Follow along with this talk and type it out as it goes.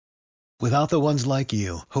Without the ones like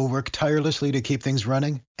you, who work tirelessly to keep things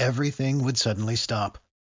running, everything would suddenly stop.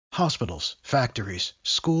 Hospitals, factories,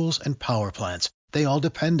 schools, and power plants, they all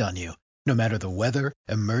depend on you. No matter the weather,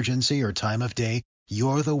 emergency, or time of day,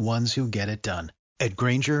 you're the ones who get it done. At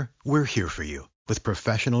Grainger, we're here for you with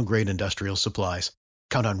professional-grade industrial supplies.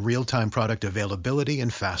 Count on real-time product availability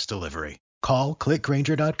and fast delivery. Call, click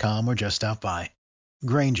Grainger.com, or just stop by.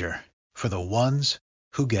 Grainger, for the ones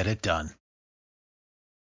who get it done.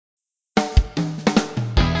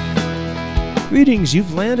 Greetings,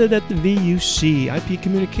 you've landed at the VUC, IP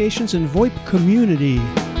Communications and VoIP community.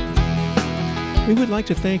 We would like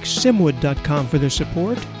to thank Simwood.com for their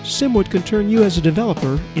support. Simwood can turn you as a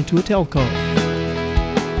developer into a telco.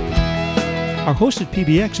 Our hosted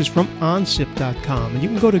PBX is from OnSIP.com, and you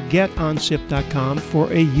can go to GetOnSIP.com for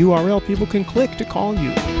a URL people can click to call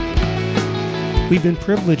you. We've been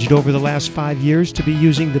privileged over the last 5 years to be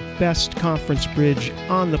using the best conference bridge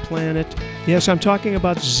on the planet. Yes, I'm talking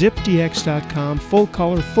about ZipDX.com, full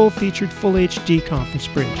color, full featured, full HD conference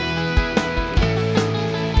bridge.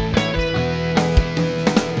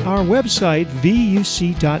 Our website,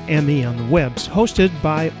 vuc.me on the web's hosted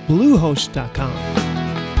by Bluehost.com.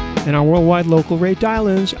 And our worldwide local rate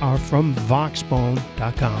dial-ins are from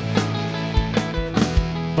Voxbone.com.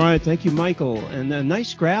 All right, thank you, Michael. And a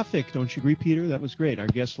nice graphic, don't you agree, Peter? That was great. Our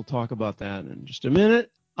guest will talk about that in just a minute.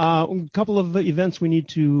 A couple of events we need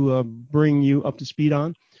to bring you up to speed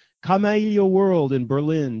on. Cameo World in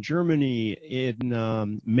Berlin, Germany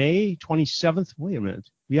in May 27th. Wait a minute.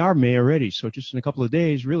 We are May already, so just in a couple of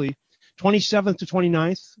days, really. 27th to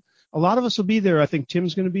 29th. A lot of us will be there. I think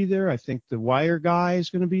Tim's going to be there. I think the Wire guy is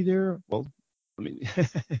going to be there. Well, I mean,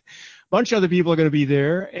 a bunch of other people are going to be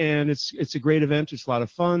there, and it's a great event. It's a lot of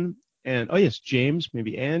fun. And, oh, yes, James,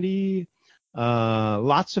 maybe Andy,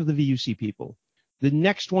 lots of the VUC people. The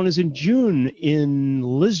next one is in June in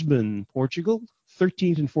Lisbon, Portugal,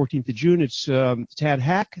 13th and 14th of June. It's Tad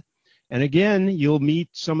Hack. And, again, you'll meet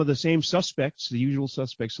some of the same suspects. The usual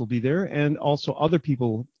suspects will be there, and also other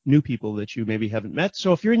people, new people that you maybe haven't met.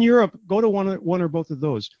 So if you're in Europe, go to one or both of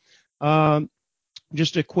those.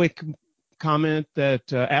 Just a quick comment that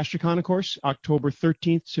Astracon, of course, October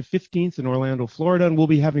 13th to 15th in Orlando, Florida, and we'll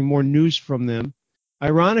be having more news from them.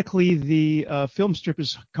 Ironically, the film strip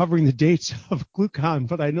is covering the dates of GlueCon,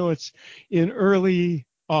 but I know it's in early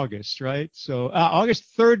August, right? So August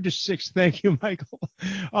 3rd to 6th. Thank you, Michael.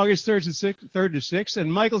 August 3rd to 6th.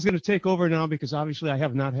 And Michael's going to take over now because obviously I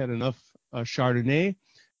have not had enough Chardonnay.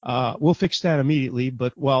 We'll fix that immediately,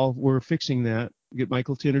 but while we're fixing that, get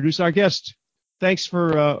Michael to introduce our guest. Thanks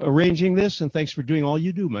for arranging this, and thanks for doing all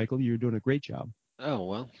you do, Michael. You're doing a great job. Oh,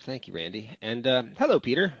 well, thank you, Randy. And hello,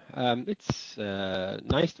 Peter. It's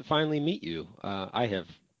nice to finally meet you. I have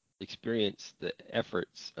experienced the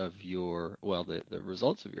efforts of the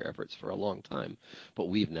results of your efforts for a long time, but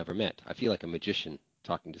we've never met. I feel like a magician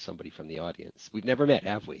talking to somebody from the audience. We've never met,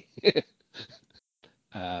 have we?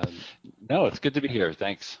 No, it's good to be here.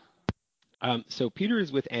 Thanks. So Peter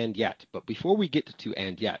is with And Yet, but before we get to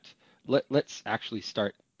And Yet, let's actually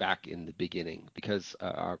start back in the beginning, because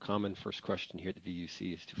our common first question here at the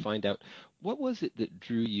VUC is to find out what was it that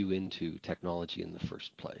drew you into technology in the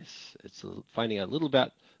first place. It's finding out a little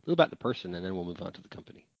about the person, and then we'll move on to the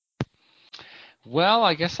company. Well,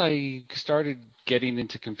 I guess I started getting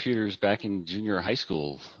into computers back in junior high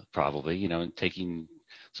school, probably, and taking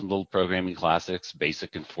some little programming classes,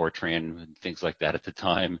 BASIC and Fortran and things like that at the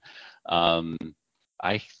time.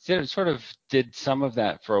 I sort of did some of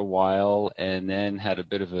that for a while, and then had a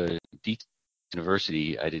bit of a deep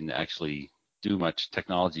university. I didn't actually do much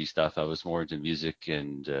technology stuff. I was more into music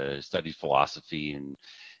and studied philosophy and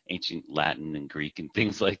ancient Latin and Greek and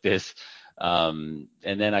things like this. And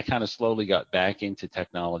then I kind of slowly got back into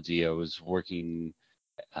technology. I was working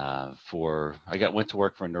went to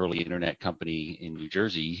work for an early internet company in New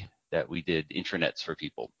Jersey that we did intranets for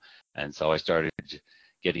people. And so I started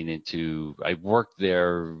I worked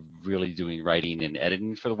there really doing writing and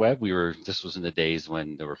editing for the web. This was in the days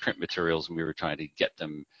when there were print materials and we were trying to get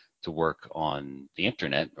them to work on the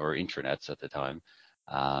internet or intranets at the time.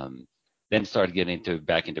 Then started getting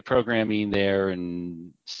back into programming there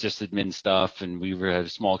and sysadmin stuff. And we had a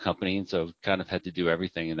small company, and so kind of had to do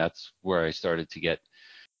everything. And that's where I started to get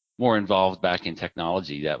more involved back in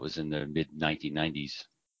technology. That was in the mid 1990s.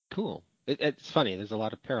 Cool. It's funny. There's a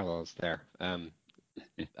lot of parallels there.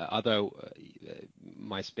 Although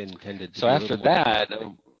my spin tended to. So after that,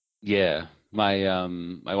 yeah, my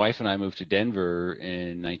wife and I moved to Denver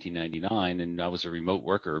in 1999, and I was a remote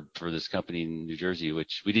worker for this company in New Jersey,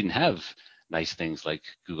 which we didn't have nice things like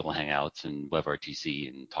Google Hangouts and WebRTC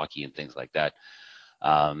and Talkie and things like that.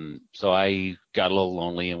 So I got a little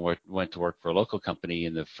lonely and went to work for a local company.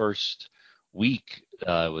 In the first week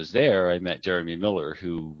I was there, I met Jeremy Miller,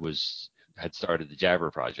 who had started the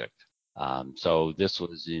Jabber project. So this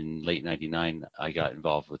was in late '99. I got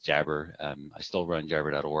involved with Jabber. I still run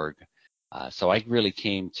jabber.org. So I really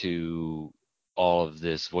came to all of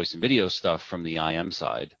this voice and video stuff from the IM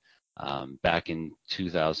side. Back in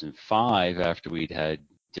 2005, after we'd had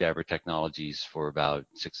Jabber Technologies for about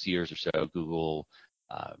 6 years or so, Google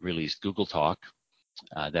released Google Talk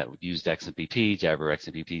that used XMPP, Jabber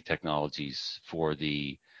XMPP technologies for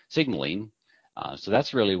the signaling. So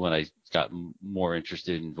that's really when I got more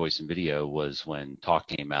interested in voice and video, was when Talk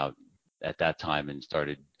came out at that time and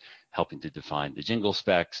started helping to define the jingle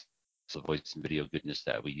specs, the voice and video goodness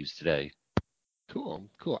that we use today. Cool,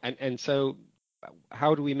 cool. And so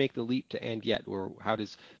how do we make the leap to And Yet, or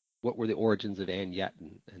what were the origins of And Yet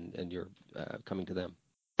and your coming to them?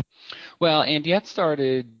 Well, And Yet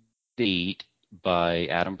started by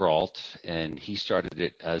Adam Brault, and he started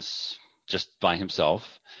it as just by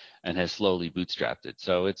himself and has slowly bootstrapped it.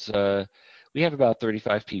 So it's we have about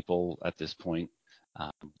 35 people at this point.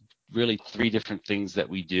 Really 3 different things that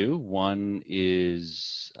we do. One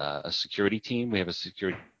is a security team. We have a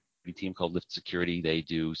security team called Lift Security. They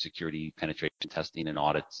do security penetration testing and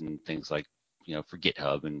audits and things like, for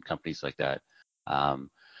GitHub and companies like that.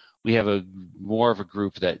 We have more of a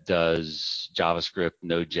group that does JavaScript,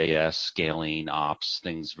 Node.js, scaling, ops,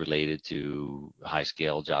 things related to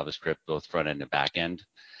high-scale JavaScript, both front end and back end.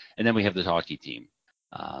 And then we have the Talkie team.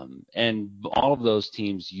 And all of those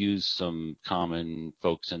teams use some common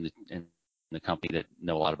folks in the company that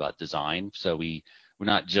know a lot about design. So we're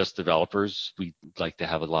not just developers. We like to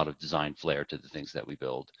have a lot of design flair to the things that we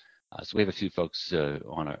build. So we have a few folks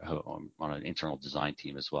on an internal design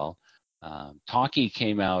team as well. Talkie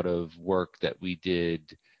came out of work that we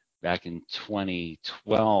did back in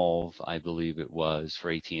 2012, I believe it was,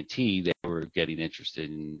 for AT&T. They were getting interested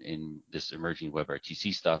in this emerging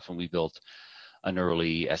WebRTC stuff, and we built an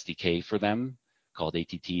early SDK for them called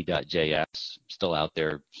att.js, still out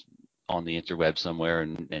there on the interweb somewhere,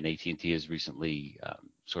 and AT&T has recently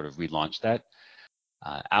sort of relaunched that.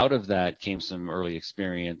 Out of that came some early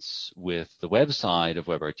experience with the web side of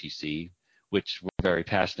WebRTC, which we're very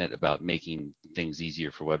passionate about making things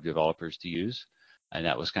easier for web developers to use. And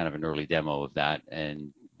that was kind of an early demo of that.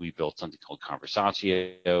 And we built something called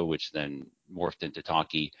Conversatio, which then morphed into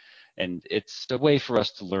Talkie. And it's a way for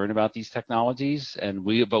us to learn about these technologies.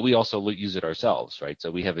 But we also use it ourselves, right?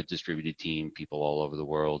 So we have a distributed team, people all over the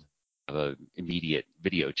world have an immediate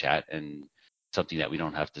video chat and something that we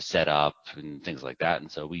don't have to set up and things like that.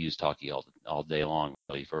 And so we use Talkie all day long,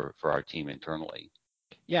 really, for our team internally.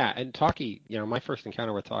 Yeah, and Talkie, my first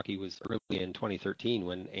encounter with Talkie was early in 2013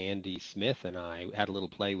 when Andy Smith and I had a little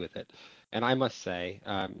play with it. And I must say,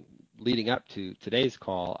 leading up to today's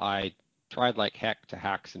call, I tried like heck to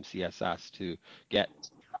hack some CSS to get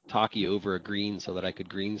Talkie over a green so that I could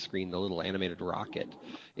green screen the little animated rocket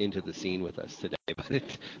into the scene with us today. But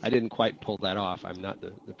I didn't quite pull that off. I'm not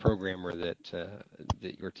the programmer that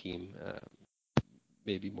your team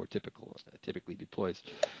maybe more typically deploys.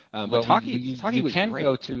 But Talkie was great.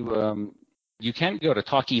 You can go to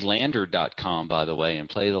talkielander.com, by the way, and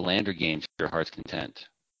play the Lander game to your heart's content.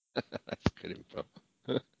 That's good info.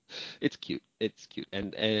 It's cute.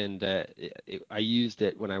 And I used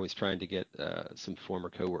it when I was trying to get some former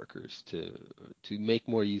coworkers to make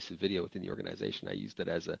more use of video within the organization. I used it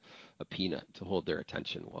as a peanut to hold their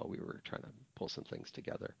attention while we were trying to pull some things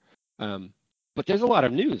together. But there's a lot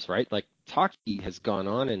of news, right? Like Talkie has gone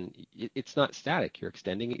on, and it's not static. You're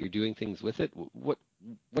extending it. You're doing things with it.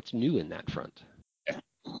 What's new in that front?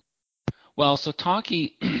 Well, so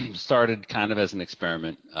Talkie started kind of as an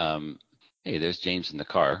experiment. Hey, there's James in the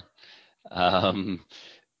car on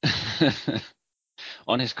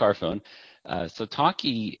his car phone. So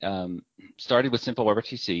Talkie started with Simple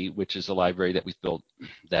WebRTC, which is a library that we've built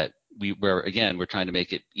that we're trying to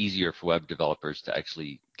make it easier for web developers to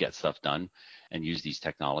actually get stuff done and use these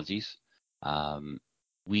technologies.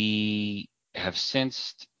 We have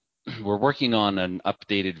we're working on an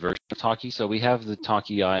updated version of Talkie. So we have the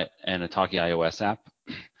Talkie and a Talkie iOS app,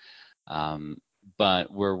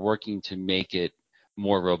 but we're working to make it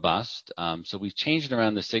more robust. So we've changed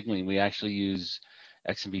around the signaling. We actually use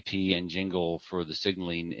XMPP and Jingle for the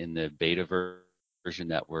signaling in the beta version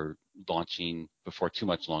that we're launching before too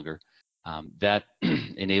much longer. That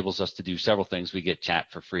enables us to do several things. We get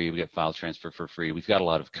chat for free. We get file transfer for free. We've got a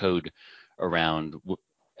lot of code around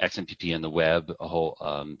XMPP on the web,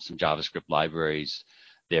 some JavaScript libraries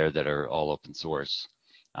there that are all open source.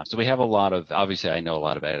 So we have a lot of, obviously I know a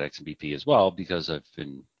lot about XMPP as well because I've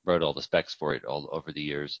been wrote all the specs for it all over the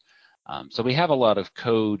years. So we have a lot of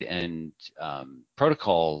code and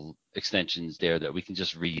protocol extensions there that we can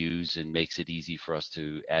just reuse, and makes it easy for us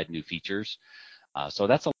to add new features. So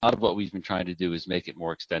that's a lot of what we've been trying to do, is make it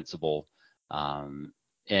more extensible,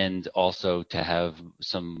 and also to have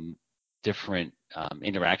some different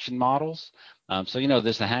interaction models. So,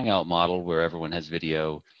 there's the Hangout model where everyone has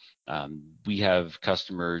video. We have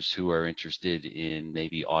customers who are interested in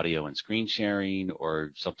maybe audio and screen sharing,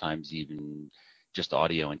 or sometimes even just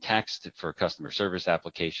audio and text for customer service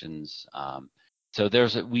applications. So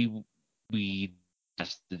we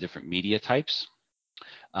test the different media types,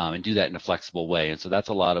 and do that in a flexible way. And so that's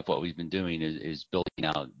a lot of what we've been doing, is building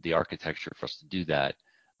out the architecture for us to do that.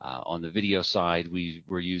 On the video side,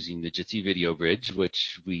 we're using the Jitsi Video Bridge,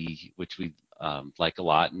 which we like a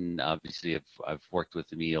lot, and obviously I've worked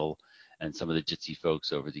with Emil and some of the Jitsi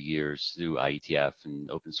folks over the years through IETF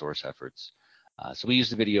and open source efforts. So we use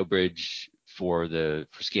the Video Bridge for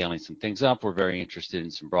scaling some things up. We're very interested in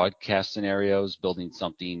some broadcast scenarios, building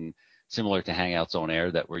something similar to Hangouts on Air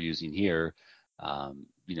that we're using here.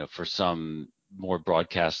 For some more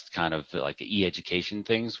broadcast kind of like e-education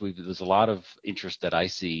things. There's a lot of interest that I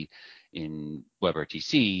see in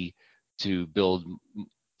WebRTC to build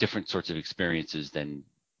different sorts of experiences than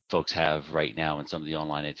folks have right now in some of the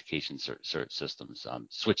online education systems.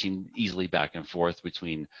 Switching easily back and forth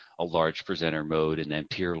between a large presenter mode and then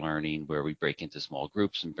peer learning, where we break into small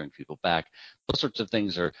groups and bring people back. Those sorts of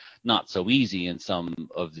things are not so easy in some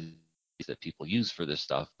of the that people use for this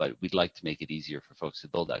stuff, but we'd like to make it easier for folks to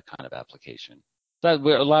build that kind of application. So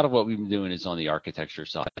a lot of what we've been doing is on the architecture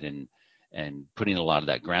side, and putting a lot of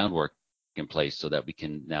that groundwork in place so that we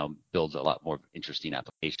can now build a lot more interesting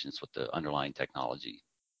applications with the underlying technology.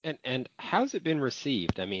 And how's it been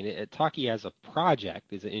received? I mean, Talkie as a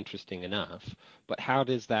project is interesting enough, but how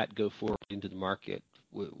does that go forward into the market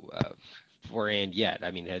for And Yet?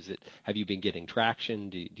 I mean, have you been getting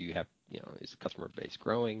traction? Do you have, is the customer base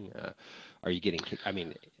growing? Are you getting,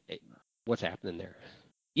 what's happening there?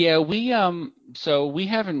 Yeah, so we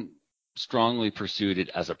haven't strongly pursued it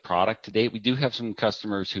as a product to date. We do have some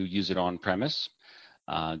customers who use it on premise.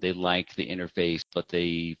 They like the interface, but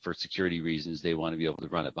for security reasons, they want to be able to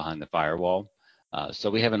run it behind the firewall. So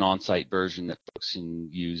we have an on-site version that folks can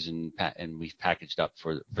use, and we've packaged up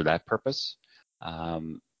for that purpose.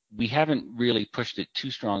 We haven't really pushed it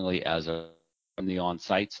too strongly from the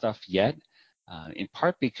on-site stuff yet, in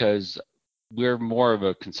part because we're more of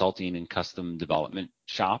a consulting and custom development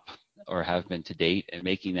shop, or have been to date, and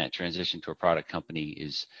making that transition to a product company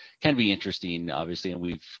can be interesting, obviously, and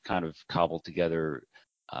we've kind of cobbled together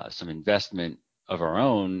some investment of our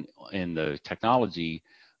own in the technology,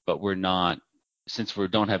 but since we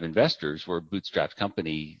don't have investors, we're a bootstrapped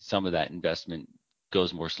company. Some of that investment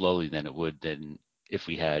goes more slowly than it would than if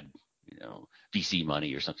we had, VC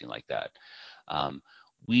money or something like that.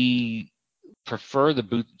 We prefer the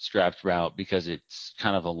bootstrapped route because it's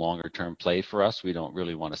kind of a longer term play for us. We don't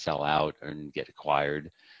really want to sell out and get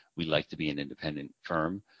acquired. We like to be an independent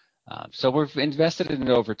firm. So we've invested in it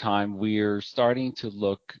over time. We're starting to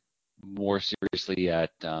look more seriously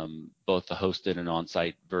at both the hosted and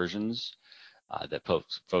on-site versions that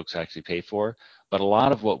folks actually pay for. But a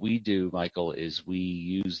lot of what we do, Michael, is we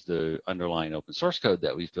use the underlying open source code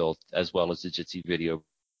that we've built, as well as the Jitsi video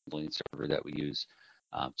server that we use,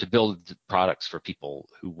 to build products for people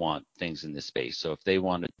who want things in this space. So if they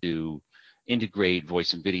want to integrate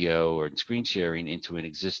voice and video or screen sharing into an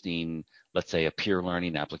existing, let's say, a peer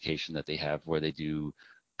learning application that they have where they do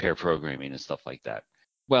pair programming and stuff like that.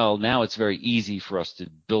 Well, now it's very easy for us to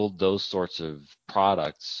build those sorts of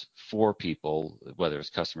products for people, whether it's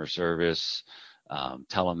customer service,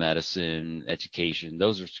 telemedicine, education.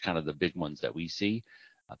 Those are kind of the big ones that we see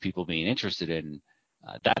people being interested in.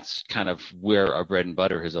 That's kind of where our bread and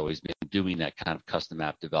butter has always been, doing that kind of custom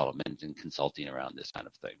app development and consulting around this kind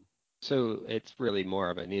of thing. So it's really more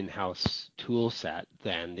of an in-house tool set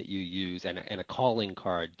then that you use, and a calling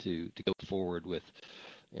card to go forward with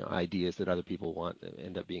ideas that other people want that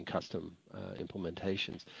end up being custom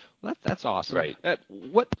implementations. Well, that's awesome. Right.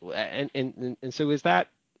 And so is that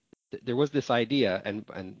there was this idea,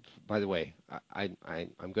 and by the way, I'm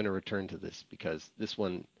going to return to this because this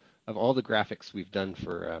one, of all the graphics we've done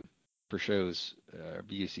for shows,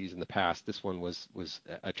 BUCs in the past, this one was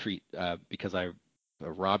a treat because I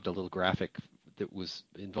robbed a little graphic that was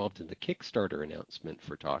involved in the Kickstarter announcement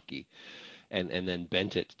for Talkie, and then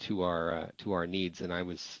bent it to our needs. And I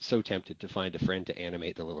was so tempted to find a friend to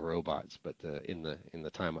animate the little robots, but in the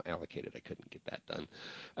time allocated, I couldn't get that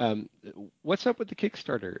done. What's up with the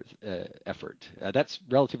Kickstarter effort? That's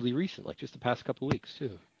relatively recent, like just the past couple of weeks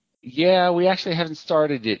too. Yeah, we actually haven't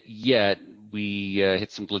started it yet. We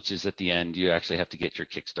hit some glitches at the end. You actually have to get your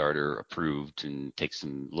Kickstarter approved and takes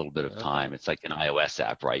some little bit of Okay. time. It's like an iOS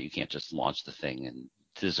app, right? You can't just launch the thing, and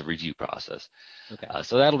there's a review process. Okay.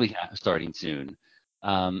 So that'll be starting soon.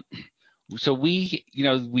 Um, so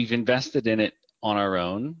we've invested in it on our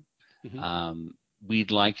own. Hmm. Um,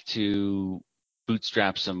 we'd like to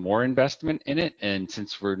bootstrap some more investment in it, and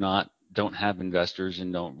since don't have investors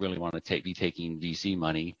and don't really want to be taking VC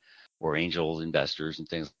money or angel investors and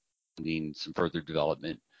things, needing some further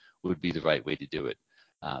development would be the right way to do it.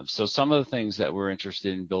 So some of the things that we're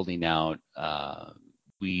interested in building out,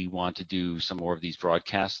 we want to do some more of these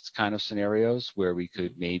broadcasts kind of scenarios where we Hmm.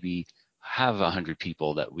 could maybe have 100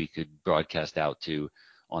 people that we could broadcast out to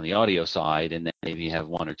on the audio side, and then maybe have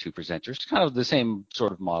one or two presenters, kind of the same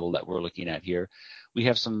sort of model that we're looking at here. We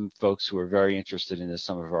have some folks who are very interested in this,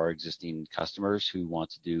 some of our existing customers who want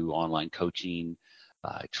to do online coaching,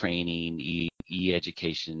 training,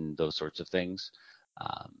 e-education, those sorts of things.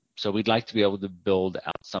 So we'd like to be able to build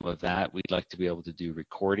out some of that. We'd like to be able to do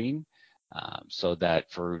recording, so that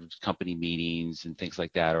for company meetings and things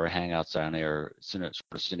like that, or Hangouts on air sort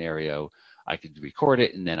of scenario, I could record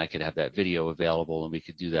it and then I could have that video available, and we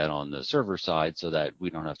could do that on the server side so that we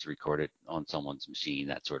don't have to record it on someone's machine,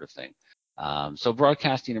 that sort of thing. So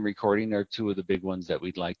broadcasting and recording are two of the big ones that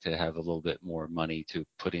we'd like to have a little bit more money to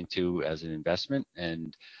put into as an investment,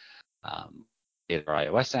 and get our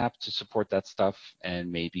iOS app to support that stuff,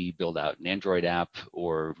 and maybe build out an Android app,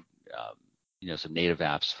 or um, some native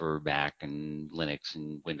apps for Mac and Linux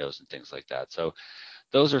and Windows and things like that. So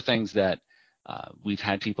those are things that we've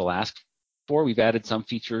had people ask for. We've added some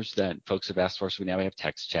features that folks have asked for. So now we have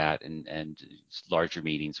text chat and larger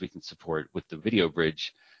meetings we can support with the video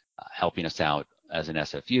bridge, helping us out as an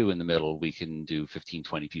SFU in the middle. We can do 15,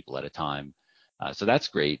 20 people at a time. So that's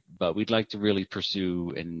great, but we'd like to really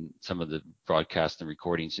pursue in some of the broadcast and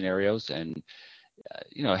recording scenarios, and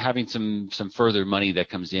having some further money that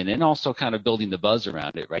comes in, and also kind of building the buzz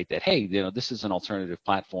around it, right? That, hey, this is an alternative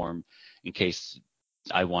platform in case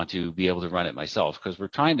I want to be able to run it myself, because we're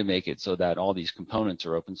trying to make it so that all these components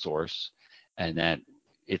are open source, and that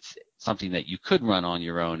it's something that you could run on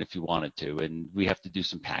your own if you wanted to. And we have to do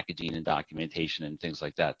some packaging and documentation and things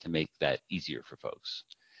like that to make that easier for folks.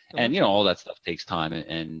 Well, And that's all that stuff takes time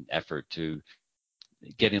and effort to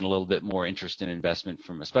getting a little bit more interest and investment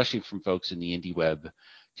from, especially from folks in the indie web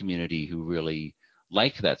community who really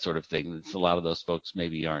like that sort of thing. It's a lot of those folks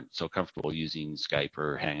maybe aren't so comfortable using Skype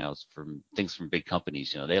or Hangouts from things from big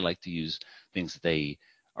companies. They like to use things that they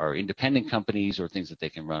are independent companies or things that they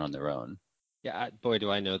can run on their own. Yeah, boy,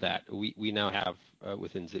 do I know that. We now have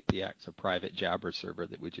within ZipDX a private Jabber server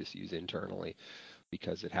that we just use internally,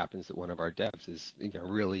 because it happens that one of our devs is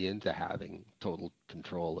really into having total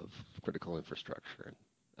control of critical infrastructure.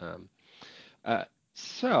 Um, uh,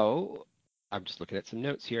 so I'm just looking at some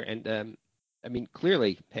notes here, and I mean,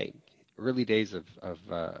 clearly, hey, early days of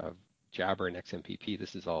Jabber and XMPP.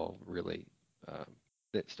 This is all really uh,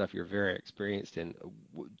 that stuff you're very experienced in.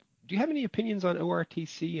 Do you have any opinions on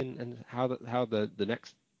ORTC and how the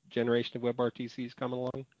next generation of WebRTC is coming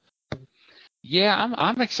along? Yeah,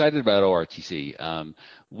 I'm excited about ORTC.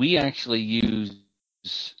 We actually use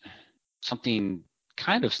something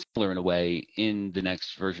kind of similar in a way in the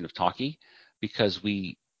next version of Talkie, because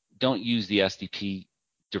we don't use the SDP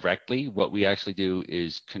directly. What we actually do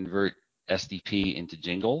is convert SDP into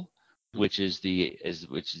Jingle, Mhm. which is the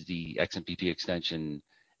XMPP extension,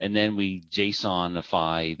 and then we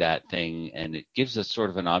JSONify that thing, and it gives us sort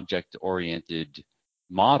of an object-oriented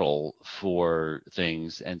model for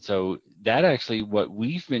things. And so that actually, what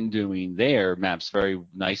we've been doing there maps very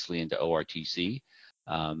nicely into ORTC.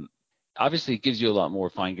 Um, Obviously, it gives you a lot more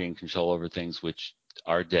fine-grained control over things, which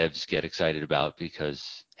our devs get excited about,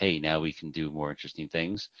 because, hey, now we can do more interesting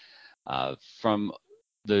things. From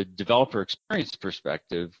the developer experience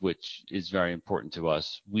perspective, which is very important to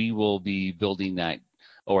us, we will be building that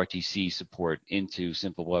ORTC support into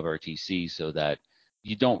simple WebRTC, so that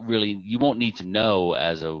you won't need to know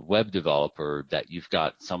as a web developer that you've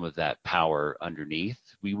got some of that power underneath.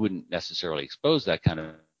 We wouldn't necessarily expose that kind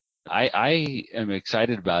of. I am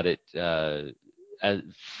excited about it, as,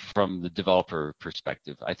 from the developer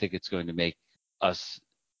perspective. I think it's going to us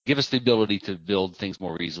give us the ability to build things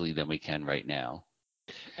more easily than we can right now.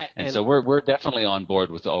 And And so we're definitely on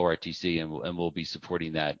board with the ORTC, and we'll be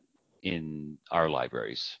supporting that in our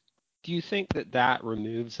libraries. do you think that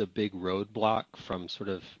removes a big roadblock from sort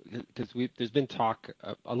of, because there's been talk,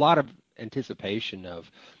 a lot of anticipation of,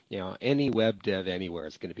 any web dev anywhere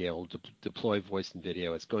is going to be able to deploy voice and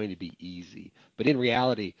video. It's going to be easy. But in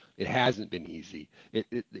reality, it hasn't been easy.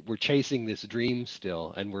 We're chasing this dream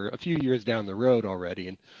still, and we're a few years down the road already.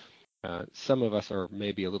 And some of us are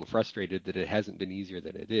maybe a little frustrated that it hasn't been easier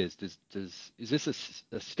than it is. Is this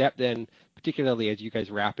a step then, particularly as you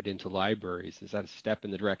guys wrap it into libraries, is that a step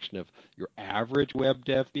in the direction of your average web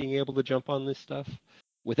dev being able to jump on this stuff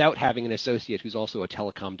without having an associate who's also a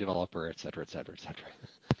telecom developer, et cetera, et cetera, et cetera?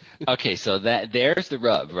 Okay, so there's the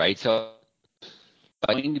rub, right? So it's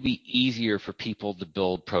going to be easier for people to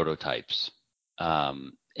build prototypes.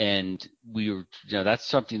 And that's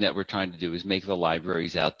something that we're trying to do, is make the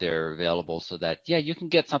libraries out there available so that, you can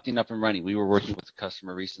get something up and running. We were working with a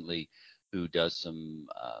customer recently who does some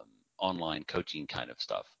online coaching kind of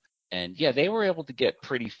stuff. And they were able to get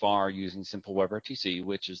pretty far using simple WebRTC,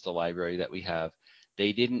 which is the library that we have.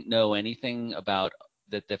 They didn't know anything about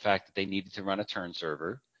the fact that they needed to run a turn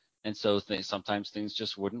server. And so sometimes things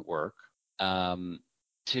just wouldn't work.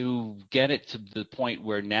 To get it to the point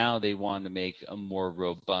where now they want to make a more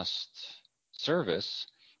robust service.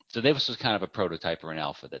 So this was kind of a prototype or an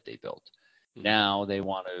alpha that they built. Mm-hmm. Now they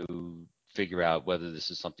want to figure out whether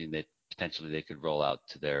this is something that potentially they could roll out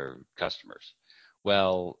to their customers.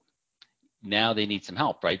 Well, now they need some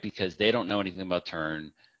help, right? Because they don't know anything about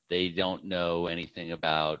turn. They don't know anything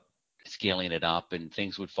about scaling it up, and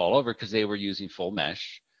things would fall over because they were using full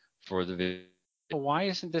mesh for the video. Why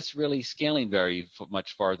isn't this really scaling very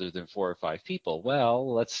much farther than 4 or 5 people?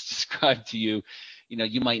 Well, let's describe to you,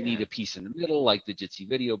 you might need a piece in the middle, like the Jitsi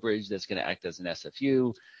video bridge that's going to act as an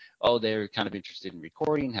SFU. Oh, they're kind of interested in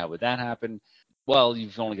recording. How would that happen? Well,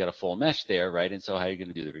 you've only got a full mesh there, right? And so how are you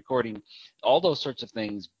going to do the recording? All those sorts of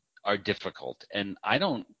things are difficult. And I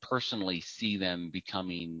don't personally see them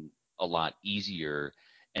becoming a lot easier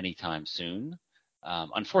anytime soon.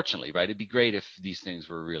 Unfortunately, right? It'd be great if these things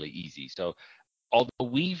were really easy. So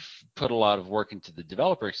although we've put a lot of work into the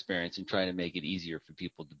developer experience and trying to make it easier for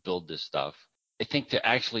people to build this stuff, I think to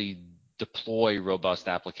actually deploy robust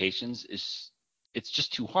applications it's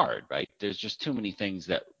just too hard, right? There's just too many things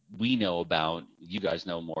that we know about, you guys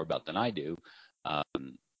know more about than I do,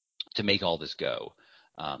 to make all this go.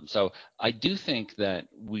 So I do think that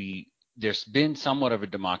there's been somewhat of a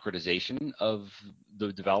democratization of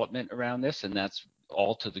the development around this, and that's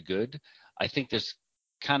all to the good. I think there's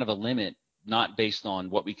kind of a limit, not based on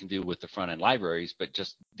what we can do with the front-end libraries, but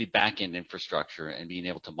just the back-end infrastructure and being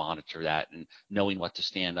able to monitor that and knowing what to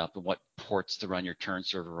stand up and what ports to run your turn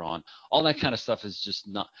server on. All that kind of stuff is just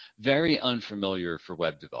not very unfamiliar for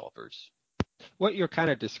web developers. What you're kind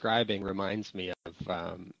of describing reminds me of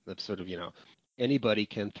sort of, anybody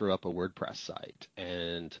can throw up a WordPress site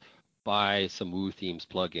and buy some Woo Themes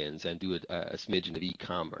plugins and do a smidgen of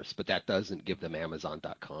e-commerce, but that doesn't give them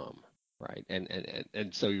Amazon.com, right?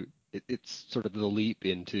 And so it's sort of the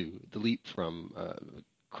leap from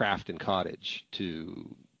craft and cottage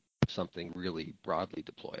to something really broadly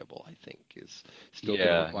deployable, I think, is still going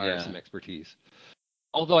to require some expertise.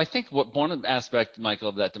 Although I think one aspect, Michael,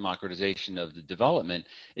 of that democratization of the development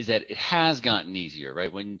is that it has gotten easier,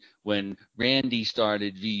 right? When Randy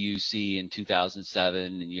started VUC in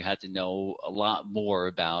 2007, and you had to know a lot more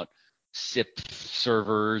about SIP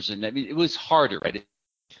servers, and I mean, it was harder, right?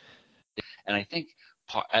 And I think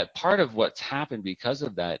part of what's happened because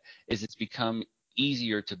of that is it's become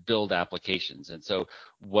easier to build applications. And so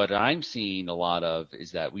what I'm seeing a lot of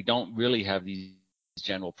is that we don't really have these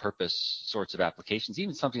general purpose sorts of applications,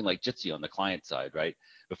 even something like Jitsi on the client side, right?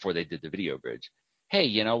 Before they did the video bridge. Hey,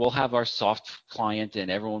 we'll have our soft client and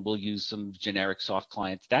everyone will use some generic soft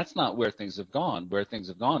clients. That's not where things have gone. Where things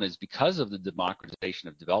have gone is because of the democratization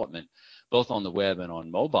of development, both on the web and on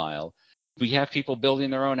mobile. We have people building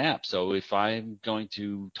their own apps. So if I'm going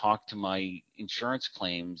to talk to my insurance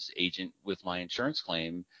claims agent with my insurance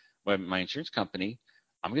claim, my insurance company,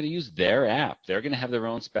 I'm going to use their app. They're going to have their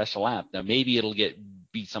own special app. Now, maybe it'll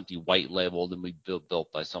be something white labeled and be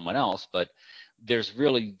built by someone else, but there's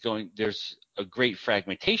a great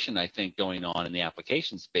fragmentation, I think, going on in the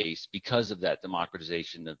application space because of that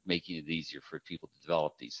democratization of making it easier for people to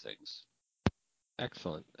develop these things.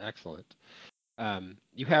 Excellent.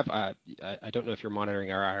 You have, I don't know if you're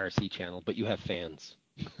monitoring our IRC channel, but you have fans.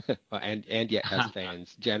 and yet has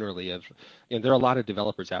fans generally and there are a lot of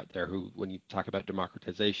developers out there who, when you talk about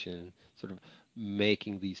democratization, sort of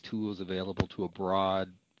making these tools available to a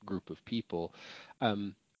broad group of people,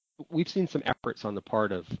 we've seen some efforts on the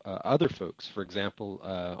part of other folks. For example,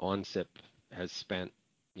 OnSIP has spent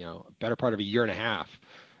a better part of a year and a half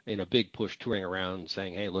in a big push touring around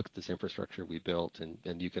saying, hey, look at this infrastructure we built,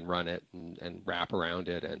 and you can run it and wrap around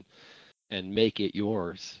it, and and make it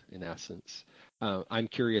yours in essence. I'm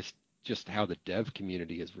curious just how the dev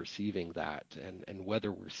community is receiving that, and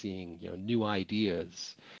whether we're seeing new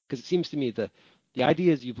ideas, because it seems to me the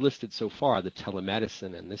ideas you've listed so far, the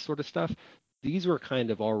telemedicine and this sort of stuff, these were kind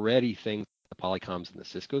of already things the Polycoms and the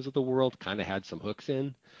Ciscos of the world kind of had some hooks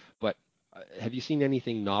in, but have you seen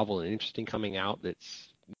anything novel and interesting coming out that's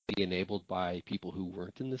maybe enabled by people who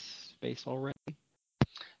weren't in this space already?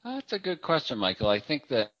 That's a good question, Michael. I think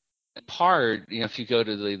that part, if you go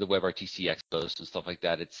to the WebRTC expos and stuff like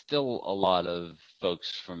that, it's still a lot of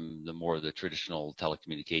folks from the traditional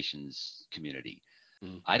telecommunications community.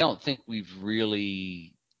 Mm. I don't think we've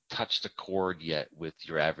really touched a chord yet with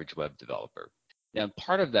your average web developer. Now,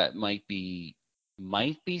 part of that might be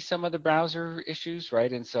some of the browser issues,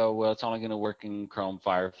 right? And so, well, it's only going to work in Chrome,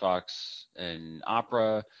 Firefox, and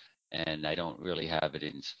Opera, and I don't really have it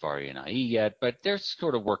in Safari and IE yet, but there's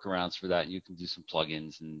sort of workarounds for that. You can do some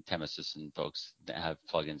plugins, and Temesis and folks that have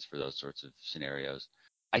plugins for those sorts of scenarios.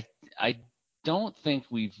 I don't think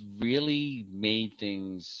we've really made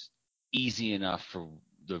things easy enough for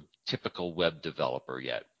the typical web developer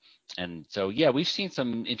yet. And so, yeah, we've seen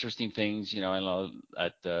some interesting things. I know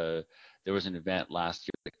there was an event last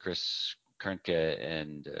year that Chris Kernke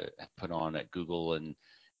and put on at Google and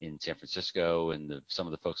in San Francisco, and some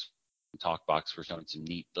of the folks from TalkBox were showing some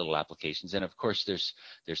neat little applications. And of course, there's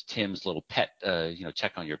Tim's little pet,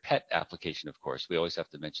 check on your pet application. Of course, we always have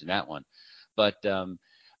to mention that one. But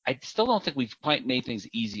I still don't think we've quite made things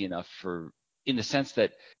easy enough in the sense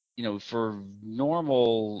that for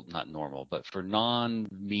for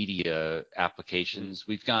non-media applications,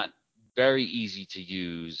 we've got very easy to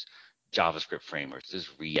use JavaScript frameworks. There's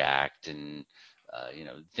React and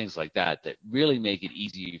things like that really make it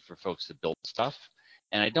easy for folks to build stuff.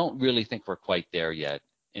 And I don't really think we're quite there yet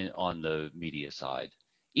on the media side.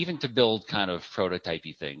 Even to build kind of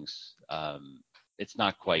prototypey things, it's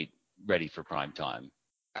not quite ready for prime time.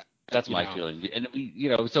 That's my feeling. And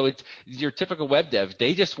so it's your typical web dev.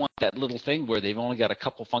 They just want that little thing where they've only got a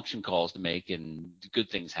couple function calls to make and good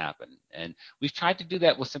things happen. And we've tried to do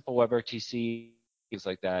that with simple WebRTC, things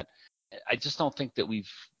like that. I just don't think that we've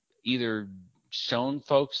either shown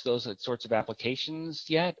folks those sorts of applications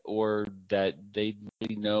yet, or that they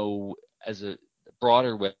really know as a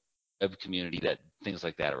broader web community that things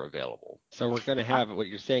like that are available. So we're going to have, what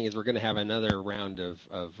you're saying is we're going to have another round of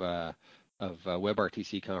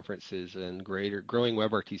WebRTC conferences and growing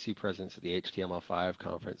WebRTC presence at the HTML5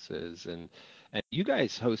 conferences, and you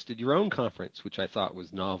guys hosted your own conference, which I thought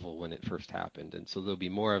was novel when it first happened, and so there'll be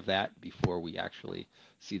more of that before we actually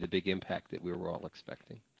see the big impact that we were all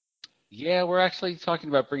expecting. Yeah, we're actually talking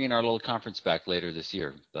about bringing our little conference back later this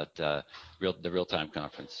year, but the real-time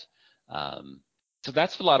conference. So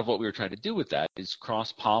that's a lot of what we were trying to do with that, is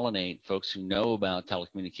cross-pollinate folks who know about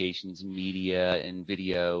telecommunications, media, and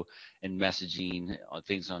video, and messaging,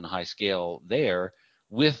 things on a high scale there,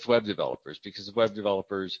 with web developers, because web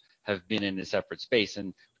developers have been in a separate space,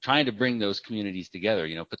 and trying to bring those communities together.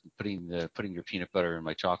 Putting your peanut butter in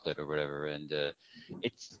my chocolate or whatever, and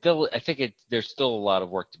it's still, I think there's still a lot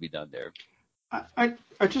of work to be done there. I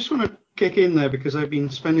just want to kick in there because I've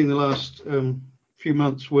been spending the last few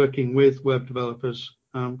months working with web developers,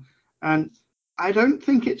 and I don't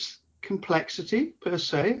think it's complexity per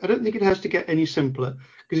se. I don't think it has to get any simpler,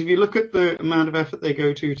 because if you look at the amount of effort they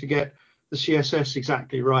go to get the CSS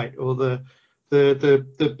exactly right, or the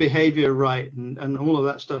behavior right, and all of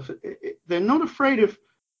that stuff, they're not afraid of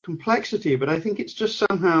complexity, but I think it's just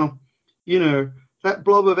somehow, that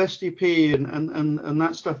blob of SDP and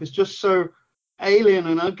that stuff is just so alien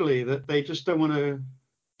and ugly that they just don't want to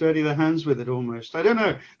dirty their hands with it almost. I don't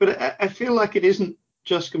know, but I feel like it isn't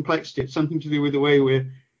just complexity. It's something to do with the way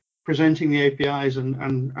we're presenting the APIs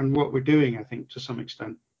and what we're doing, I think, to some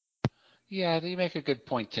extent. Yeah, you make a good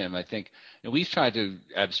point, Tim. I think we've tried to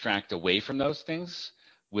abstract away from those things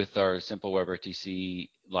with our simple WebRTC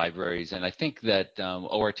libraries, and I think that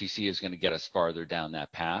ORTC is going to get us farther down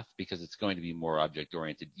that path, because it's going to be more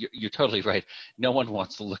object-oriented. You're totally right. No one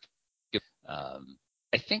wants to look at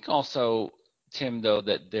I think also, Tim, though,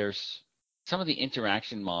 that there's some of the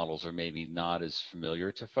interaction models are maybe not as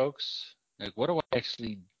familiar to folks. Like, what do I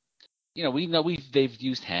actually, we know they've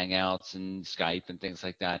used Hangouts and Skype and things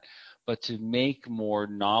like that, but to make more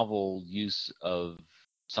novel use of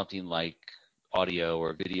something like audio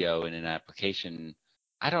or video in an application,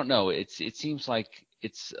 I don't know. It seems like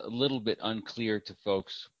it's a little bit unclear to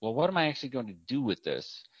folks. Well, what am I actually going to do with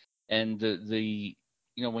this? And the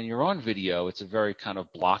when you're on video, it's a very kind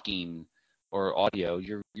of blocking, or audio.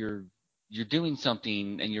 You're doing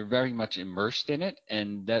something and you're very much immersed in it,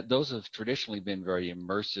 and those have traditionally been very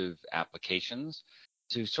immersive applications.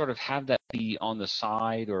 to sort of have that be on the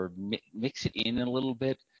side or mix it in a little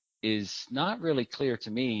bit is not really clear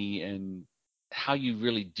to me, and how you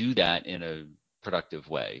really do that in a productive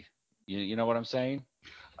way. You know what I'm saying?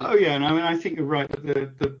 Oh yeah, and I mean I think you're right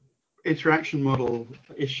that the interaction model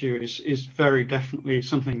issue is very definitely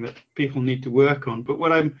something that people need to work on. But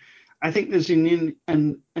I think there's an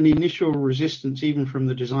initial resistance even from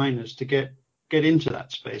the designers to get into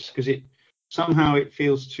that space because somehow it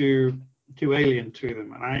feels too alien to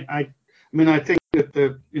them. And I mean I think that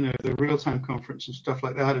the real-time conference and stuff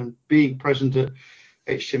like that, and being present at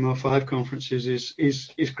HTML5 conferences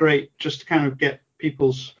is great, just to kind of get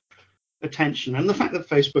people's attention. And the fact that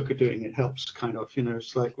Facebook are doing it helps kind of,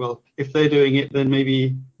 it's like, well, if they're doing it, then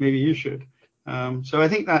maybe you should. So I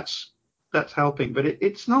think that's helping, but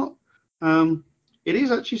it's not. It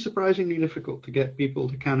is actually surprisingly difficult to get people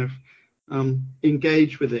to kind of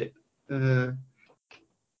engage with it.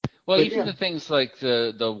 Well, even the things like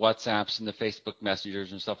the WhatsApps and the Facebook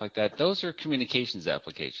messengers and stuff like that, those are communications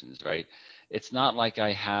applications, right? It's not like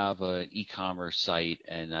I have an e-commerce site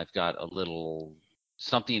and I've got a little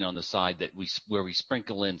something on the side where we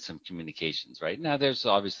sprinkle in some communications, right? Now there's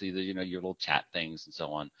obviously your little chat things and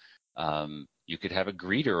so on. You could have a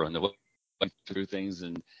greeter on the web through things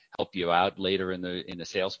and help you out later in the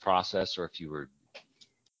sales process, or if you were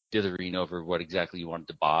dithering over what exactly you wanted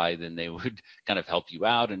to buy, then they would kind of help you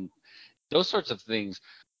out, and those sorts of things.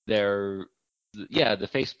 The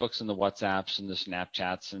Facebooks and the WhatsApps and the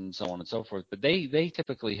Snapchats and so on and so forth, but they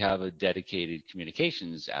typically have a dedicated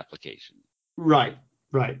communications application. Right.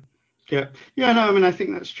 Yeah. No, I mean, I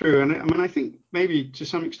think that's true. And I mean, I think maybe to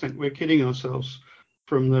some extent we're kidding ourselves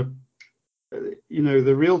from the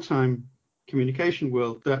real-time communication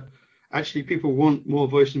world, that actually people want more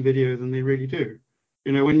voice and video than they really do.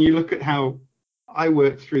 When you look at how I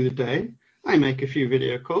work through the day, I make a few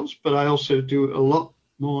video calls, but I also do a lot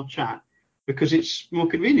more chat because it's more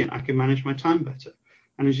convenient. I can manage my time better.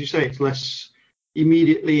 And as you say, it's less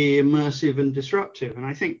immediately immersive and disruptive. And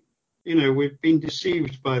I think, we've been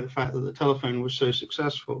deceived by the fact that the telephone was so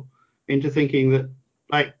successful into thinking that,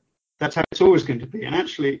 like, that's how it's always going to be. And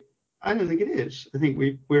actually, I don't think it is. I think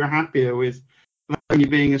we're happier with only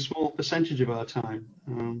being a small percentage of our time.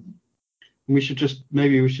 We should just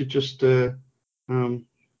admit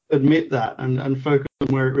that and focus on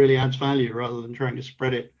where it really adds value rather than trying to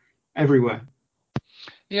spread it everywhere.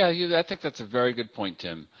 Yeah, I think that's a very good point,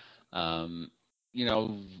 Tim.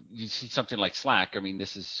 You see something like Slack. I mean,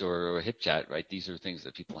 this is or HipChat, right? These are things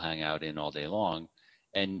that people hang out in all day long,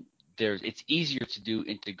 and it's easier to do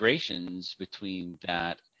integrations between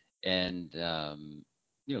that and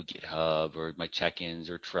GitHub or my check-ins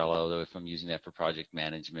or Trello, if I'm using that for project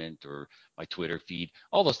management, or my Twitter feed.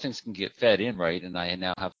 All those things can get fed in, right? And I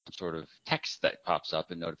now have some sort of text that pops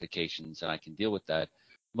up and notifications, and I can deal with that.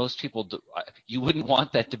 Most people you wouldn't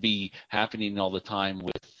want that to be happening all the time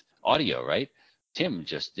with audio, right? Tim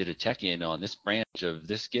just did a check-in on this branch of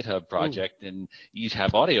this GitHub project, and you'd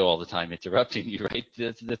have audio all the time interrupting you, right?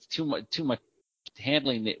 That's too much.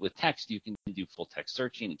 Handling it with text, you can do full text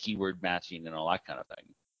searching and keyword matching and all that kind of thing.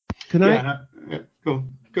 Can I? Go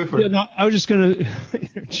for it. No, I was just going to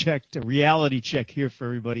interject a reality check here for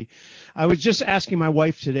everybody. I was just asking my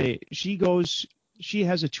wife today. She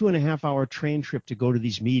has a 2.5-hour train trip to go to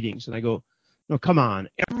these meetings, and I go, no, come on.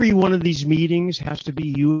 Every one of these meetings has to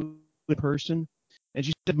be you in person. And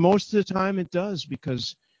she said most of the time it does,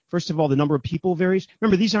 because first of all, the number of people varies.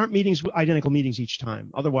 Remember, these aren't identical meetings each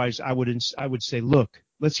time. Otherwise, I would say, look,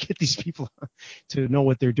 let's get these people to know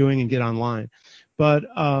what they're doing and get online. But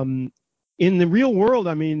in the real world,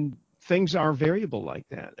 I mean, things are variable like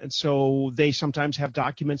that. And so they sometimes have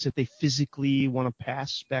documents that they physically want to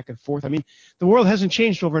pass back and forth. I mean, the world hasn't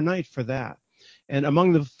changed overnight for that. And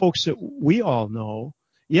among the folks that we all know,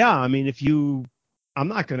 I mean, I'm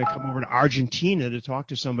not going to come over to Argentina to talk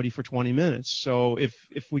to somebody for 20 minutes. So if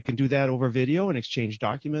we can do that over video and exchange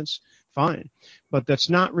documents, fine. But that's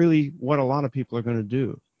not really what a lot of people are going to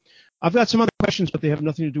do. I've got some other questions, but they have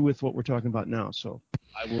nothing to do with what we're talking about now. So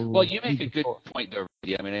I will. Well, you make a good point there,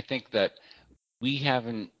 Rudy. I mean, I think that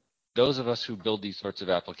those of us who build these sorts of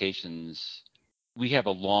applications, we have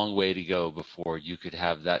a long way to go before you could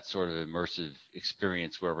have that sort of immersive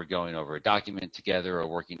experience where we're going over a document together or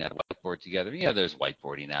working at a whiteboard together. Yeah, there's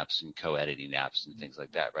whiteboarding apps and co-editing apps and things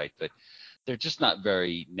like that, right? But they're just not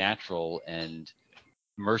very natural and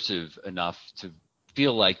immersive enough to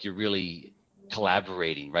feel like you're really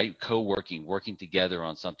collaborating, right? Co-working, working together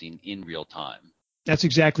on something in real time. That's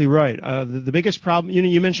exactly right. The biggest problem,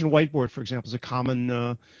 you mentioned whiteboard, for example, is a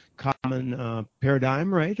common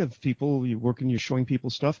paradigm, right? Of people you working, you're showing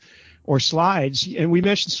people stuff, or slides. And we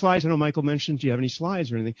mentioned slides. I know Michael mentioned, do you have any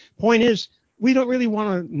slides or anything? Point is, we don't really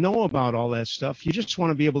want to know about all that stuff. You just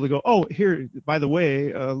want to be able to go, oh, here, by the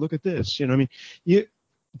way, look at this. You know, what I mean,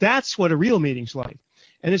 that's what a real meeting's like.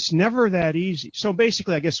 And it's never that easy. So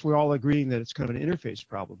basically, I guess we're all agreeing that it's kind of an interface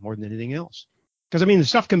problem more than anything else. Because, I mean, the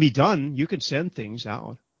stuff can be done. You can send things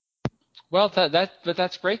out. Well, but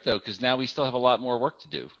that's great, though, because now we still have a lot more work to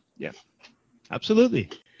do. Yeah, absolutely.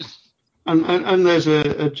 And there's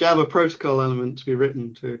a Java protocol element to be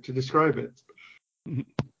written to describe it.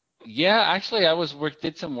 Yeah, actually,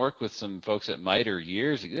 did some work with some folks at MITRE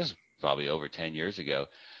years ago. This is probably over 10 years ago.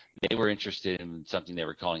 They were interested in something they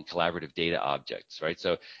were calling collaborative data objects, right?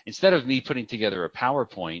 So instead of me putting together a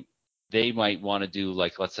PowerPoint, they might want to do,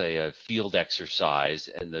 like, let's say, a field exercise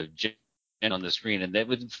and the on the screen, and they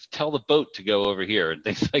would tell the boat to go over here and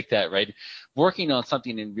things like that, right? Working on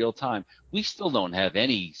something in real time. We still don't have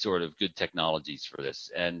any sort of good technologies for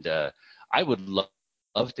this, and I would love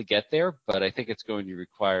to get there, but I think it's going to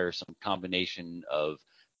require some combination of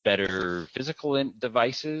better physical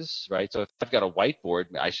devices, right? So if I've got a whiteboard,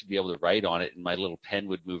 I should be able to write on it, and my little pen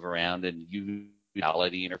would move around, and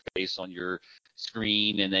reality interface on your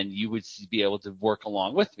screen, and then you would be able to work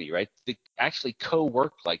along with me, right? To actually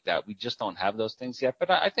co-work like that, we just don't have those things yet,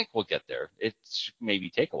 but I think we'll get there. It maybe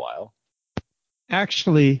take a while.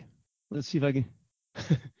 Actually, let's see if I can.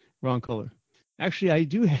 Wrong color. Actually, I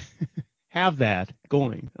do have that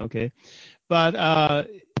going. Okay, but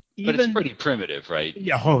But it's even pretty primitive, right?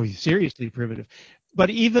 yeah, oh, seriously primitive. But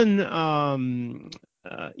even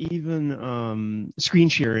screen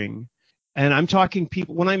sharing, and I'm talking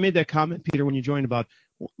people. When I made that comment, Peter, when you joined, about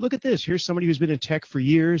look at this. Here's somebody who's been in tech for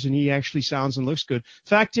years, and he actually sounds and looks good.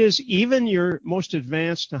 Fact is, even your most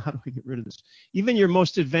advanced. Now, how do I get rid of this? Even your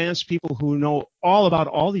most advanced people who know all about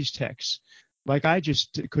all these techs, like I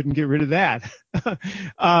just couldn't get rid of that.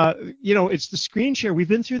 It's the screen share. We've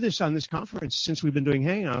been through this on this conference since we've been doing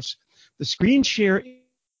Hangouts. The screen share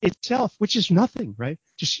itself, which is nothing, right?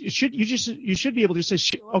 You should be able to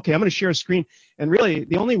say, okay, I'm going to share a screen. And really,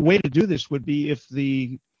 the only way to do this would be if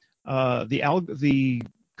the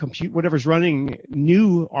compute, whatever's running,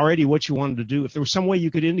 knew already what you wanted to do. If there was some way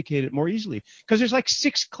you could indicate it more easily, because there's like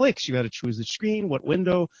 6 clicks. You got to choose the screen, what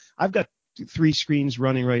window. I've got 3 screens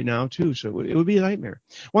running right now too, so it would be a nightmare.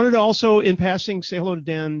 Wanted to also, in passing, say hello to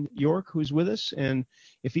Dan York, who's with us, and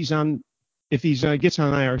if he gets on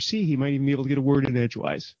IRC, he might even be able to get a word in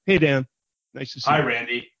edgewise. Hey, Dan, nice to see you. Hi,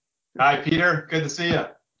 Randy. Hi, Peter. Good to see you.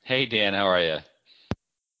 Hey, Dan, how are you?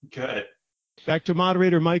 Good. Back to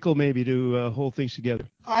moderator Michael, maybe, to hold things together.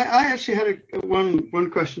 I actually had one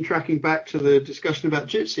question tracking back to the discussion about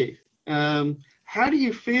Jitsi. How do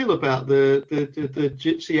you feel about the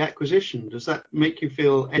Jitsi acquisition? Does that make you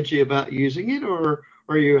feel edgy about using it, or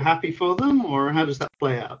are you happy for them, or how does that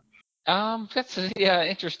play out? That's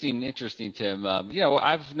interesting, Tim.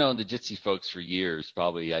 I've known the Jitsi folks for years.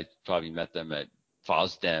 I probably met them at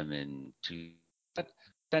FOSDEM in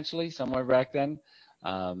potentially somewhere back then.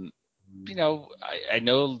 I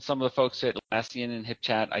know some of the folks at Atlassian and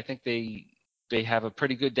HipChat. I think they have a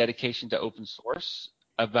pretty good dedication to open source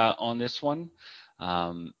on this one.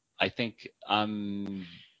 I think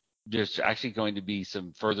there's actually going to be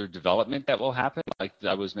some further development that will happen. Like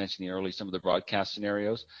I was mentioning earlier, some of the broadcast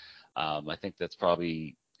scenarios. I think that's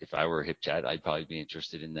probably, if I were HipChat, I'd probably be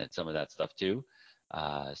interested in some of that stuff too.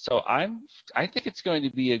 So I think it's going to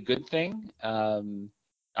be a good thing.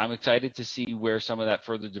 I'm excited to see where some of that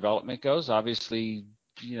further development goes. Obviously,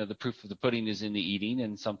 the proof of the pudding is in the eating,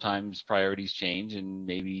 and sometimes priorities change, and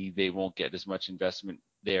maybe they won't get as much investment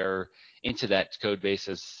there into that code base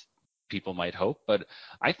as people might hope. But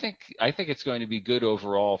I think it's going to be good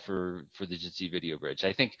overall for the Jitsi Video Bridge.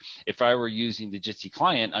 I think if I were using the Jitsi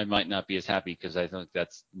client, I might not be as happy because I think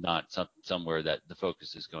that's not somewhere that the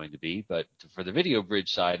focus is going to be. But for the Video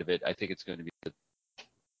Bridge side of it, I think it's going to be a good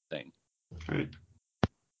thing. Right.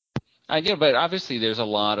 But obviously there's a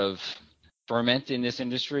lot of ferment in this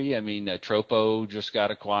industry. I mean, Tropo just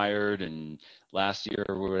got acquired, and last year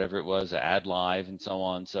or whatever it was, AdLive and so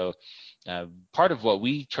on. So part of what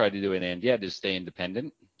we try to do in Andyet is stay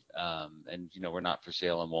independent. And we're not for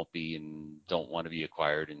sale and won't be and don't want to be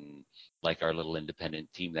acquired, and like our little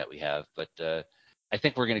independent team that we have. But I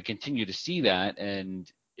think we're going to continue to see that,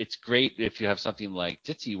 and it's great if you have something like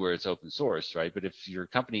Jitsi where it's open source, right? But if your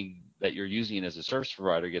company that you're using as a service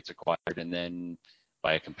provider gets acquired and then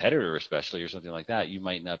by a competitor especially or something like that, you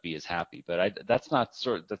might not be as happy. But that's not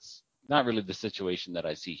really the situation that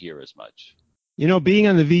I see here as much. Being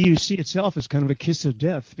on the VUC itself is kind of a kiss of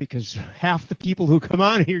death because half the people who come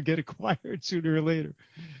on here get acquired sooner or later.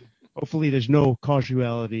 Hopefully there's no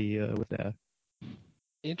causality with that.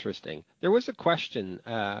 Interesting. There was a question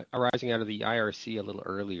arising out of the IRC a little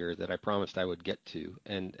earlier that I promised I would get to,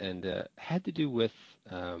 and had to do with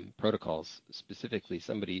protocols. Specifically,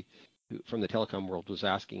 somebody from the telecom world was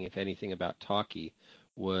asking if anything about Talkie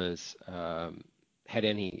was had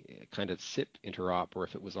any kind of SIP interop, or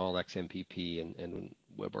if it was all XMPP and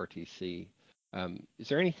WebRTC. Is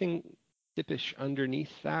there anything SIP-ish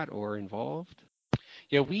underneath that or involved?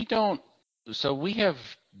 Yeah, we don't. So we have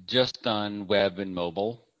just done web and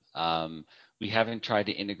mobile. We haven't tried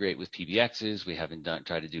to integrate with PBXs. We haven't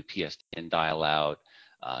tried to do PSTN dial out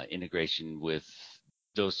integration with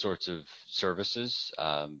those sorts of services.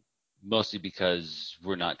 Mostly because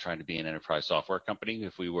we're not trying to be an enterprise software company.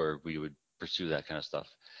 If we were, we would pursue that kind of stuff.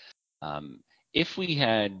 If we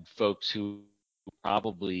had folks who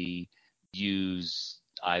probably use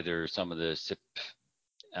either some of the SIP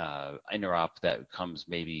interop that comes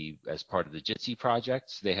maybe as part of the Jitsi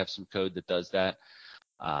projects. They have some code that does that.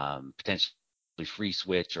 Potentially free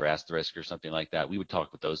switch or asterisk or something like that. We would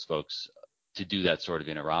talk with those folks to do that sort of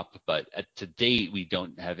interop. But to date, we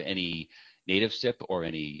don't have any native SIP or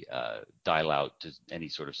any dial out to any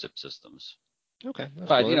sort of SIP systems. Okay.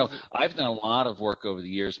 But cool. I've done a lot of work over the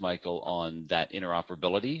years, Michael, on that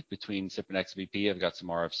interoperability between SIP and XBP. I've got some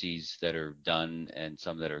RFCs that are done and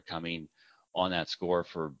some that are coming on that score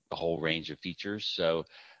for a whole range of features. So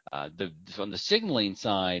on the signaling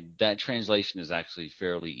side, that translation is actually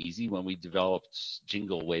fairly easy. When we developed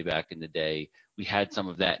Jingle way back in the day, we had some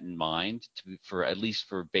of that in mind for at least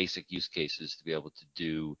for basic use cases to be able to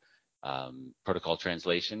do protocol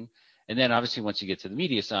translation. And then obviously once you get to the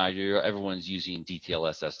media side, everyone's using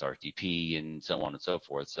DTLS, SRTP, and so on and so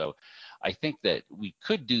forth. So I think that we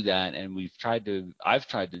could do that, and I've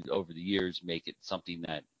tried to over the years make it something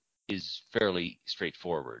that is fairly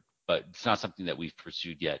straightforward, but it's not something that we've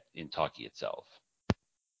pursued yet in Talkie itself.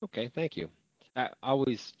 Okay, thank you.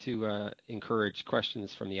 Always to encourage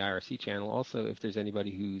questions from the IRC channel. Also, if there's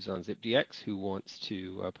anybody who's on ZipDX who wants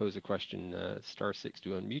to pose a question, *6 to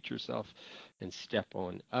unmute yourself and step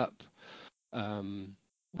on up.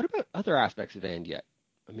 What about other aspects of AND yet?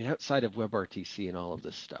 I mean, outside of WebRTC and all of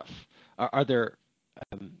this stuff, are there?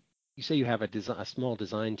 You say you have a small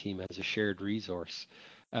design team as a shared resource.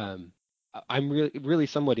 I'm really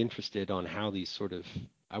somewhat interested on how these sort of,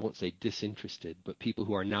 I won't say disinterested, but people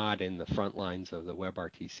who are not in the front lines of the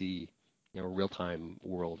WebRTC, real-time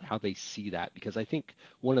world, how they see that. Because I think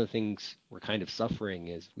one of the things we're kind of suffering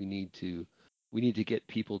is we need to get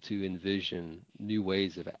people to envision new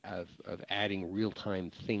ways of adding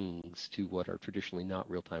real-time things to what are traditionally not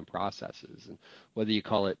real-time processes. And whether you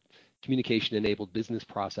call it communication-enabled business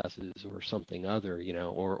processes or something other,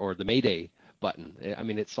 or the Mayday button. I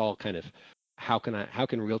mean, it's all kind of how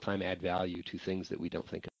can real-time add value to things that we don't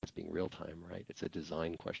think of as being real-time, right? It's a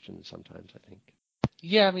design question sometimes, I think.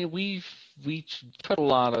 Yeah, I mean, we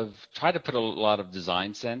try to put a lot of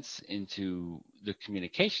design sense into the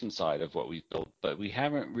communication side of what we've built, but we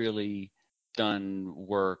haven't really done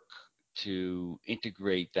work to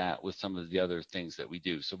integrate that with some of the other things that we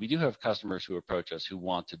do. So we do have customers who approach us who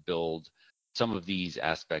want to build some of these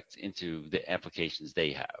aspects into the applications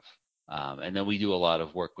they have. And then we do a lot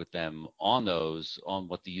of work with them on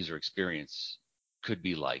what the user experience could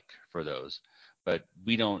be like for those. But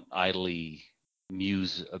we don't idly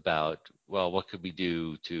muse about, well, what could we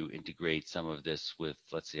do to integrate some of this with,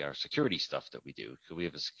 let's say, our security stuff that we do? Because we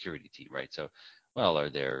have a security team, right? So, well, are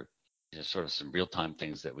there sort of some real-time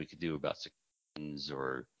things that we could do about securities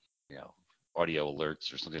or, audio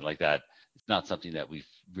alerts or something like that? It's not something that we've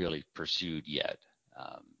really pursued yet.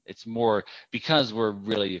 It's more because we're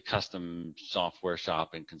really a custom software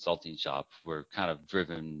shop and consulting shop. We're kind of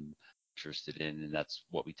interested in, and that's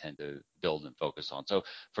what we tend to build and focus on. So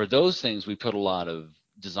for those things, we put a lot of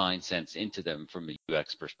design sense into them from a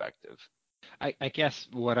UX perspective. I guess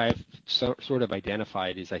what I've sort of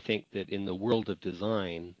identified is I think that in the world of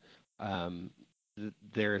design,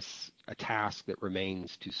 there's a task that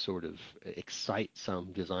remains to sort of excite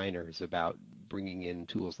some designers about bringing in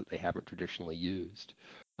tools that they haven't traditionally used.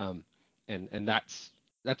 And that's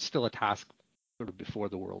still a task sort of before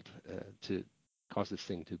the world to cause this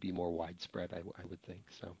thing to be more widespread, I would think.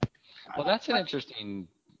 So, well, that's an interesting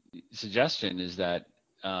suggestion, is that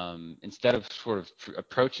instead of sort of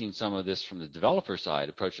approaching some of this from the developer side,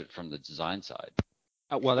 approach it from the design side.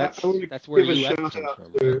 Well, that's where give a UX shout comes out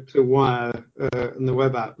from. to Wire and the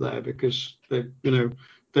web app there, because they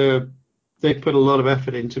put a lot of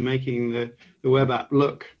effort into making the web app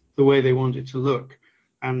look the way they want it to look,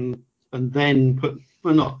 and and then put,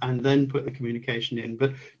 well, not and then put the communication in,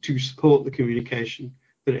 but to support the communication,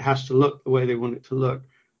 that it has to look the way they want it to look.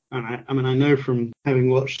 And I mean, I know from having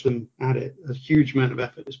watched them at it, a huge amount of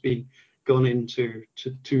effort has been gone into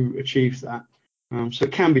to achieve that. So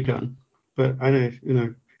it can be done, but I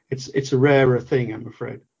know, it's a rarer thing, I'm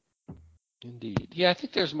afraid. Indeed. Yeah, I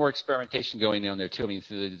think there's more experimentation going on there too. I mean,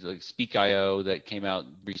 through the like Speak.io that came out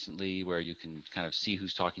recently, where you can kind of see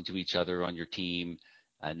who's talking to each other on your team,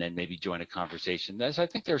 and then maybe join a conversation. I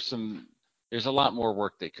think there's a lot more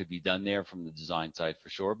work that could be done there from the design side for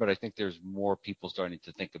sure. But I think there's more people starting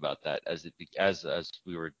to think about that as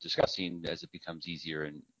we were discussing, as it becomes easier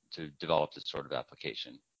and to develop this sort of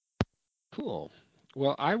application. Cool.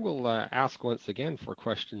 Well, I will ask once again for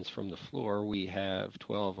questions from the floor. We have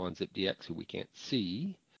 12 on ZipDX who we can't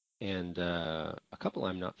see, and a couple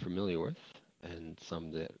I'm not familiar with, and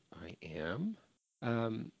some that I am.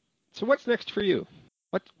 So what's next for you?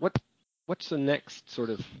 What's the next sort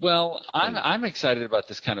of? Well, I'm excited about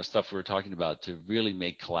this kind of stuff we're talking about to really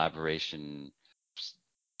make collaboration.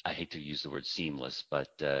 I hate to use the word seamless, but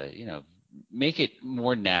make it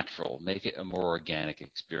more natural, make it a more organic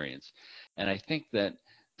experience. And I think that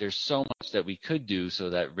there's so much that we could do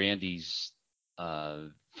so that Randy's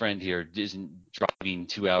friend here isn't driving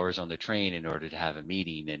 2 hours on the train in order to have a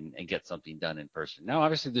meeting and get something done in person. Now,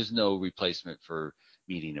 obviously, there's no replacement for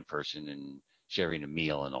meeting in person and sharing a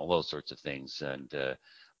meal and all those sorts of things.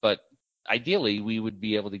 But ideally, we would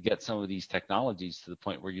be able to get some of these technologies to the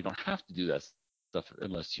point where you don't have to do that stuff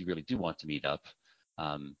unless you really do want to meet up.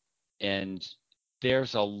 And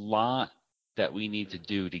there's a lot that we need to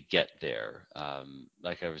do to get there.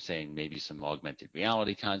 Like I was saying, maybe some augmented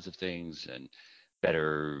reality kinds of things and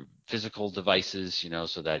better physical devices,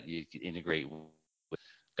 so that you can integrate with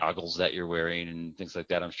goggles that you're wearing and things like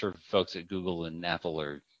that. I'm sure folks at Google and Apple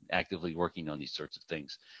are actively working on these sorts of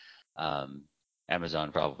things.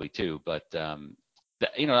 Amazon probably too, but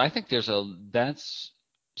I think that's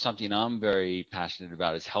something I'm very passionate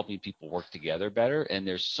about, is helping people work together better. And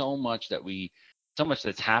there's so much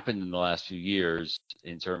that's happened in the last few years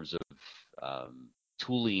in terms of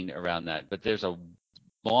tooling around that. But there's a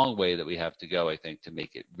long way that we have to go, I think, to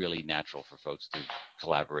make it really natural for folks to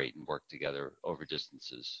collaborate and work together over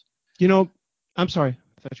distances. I'm sorry.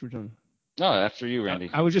 I thought you were done. No, after you, Randy.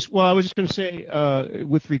 I was just going to say,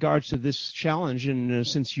 with regards to this challenge, and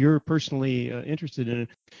since you're personally interested in it,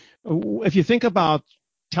 if you think about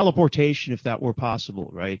teleportation, if that were possible,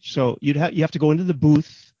 right? So you have to go into the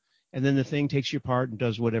booth, and then the thing takes you apart and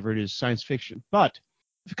does whatever it is, science fiction. But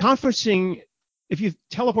conferencing,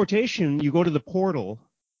 teleportation, you go to the portal,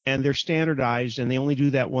 and they're standardized, and they only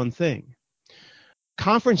do that one thing.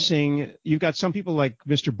 Conferencing, you've got some people like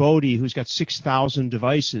Mr. Bodie, who's got 6,000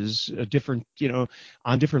 devices, different,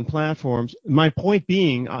 on different platforms. My point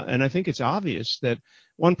being, and I think it's obvious, that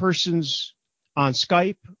one person's on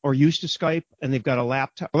Skype or used to Skype, and they've got a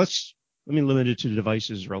laptop. Let me limit it to the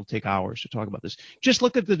devices, or it'll take hours to talk about this. Just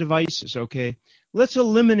look at the devices, okay? Let's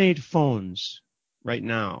eliminate phones right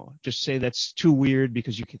now. Just say that's too weird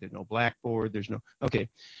because there's no Blackboard, okay.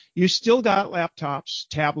 You still got laptops,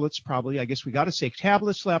 tablets probably. I guess we got to say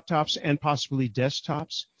tablets, laptops, and possibly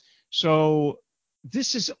desktops. So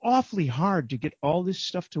this is awfully hard to get all this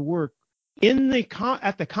stuff to work.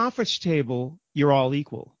 At the conference table, you're all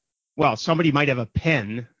equal. Well, somebody might have a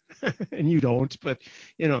pen and you don't, but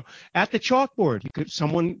at the chalkboard,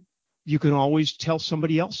 you can always tell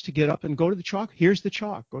somebody else to get up and go to the chalk. Here's the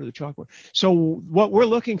chalk. Go to the chalkboard. So what we're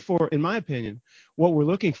looking for, in my opinion,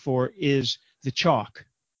 is the chalk.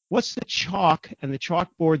 What's the chalk and the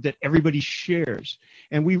chalkboard that everybody shares?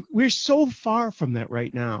 And we're so far from that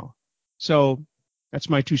right now. So that's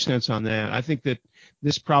my 2 cents on that. I think that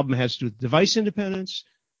this problem has to do with device independence,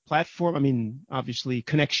 obviously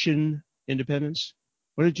connection independence.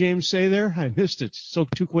 What did James say there? I missed it. So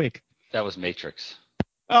too quick. That was Matrix.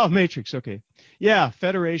 Oh, Matrix. Okay. Yeah,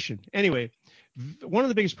 federation. Anyway, one of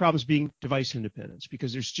the biggest problems being device independence,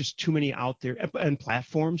 because there's just too many out there, and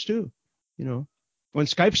platforms too. When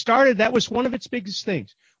Skype started, that was one of its biggest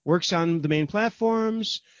things. Works on the main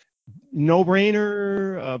platforms,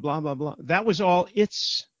 no-brainer, blah, blah, blah. That was all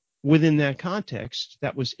within that context,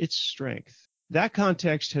 that was its strength. That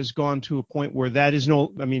context has gone to a point where that's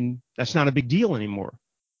not a big deal anymore.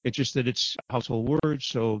 It's just that it's a household word,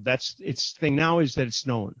 so that's its thing now, is that it's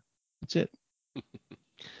known. That's it.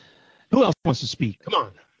 Who else wants to speak? Come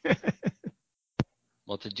on.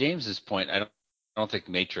 Well, to James's point, I don't think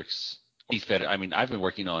Matrix. I've been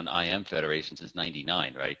working on IM Federation since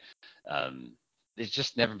 '99, right? there's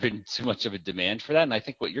just never been too much of a demand for that. And I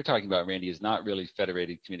think what you're talking about, Randy, is not really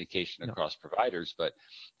federated communication across providers, but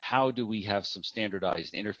how do we have some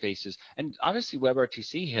standardized interfaces? And obviously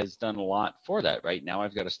WebRTC has done a lot for that, right? Now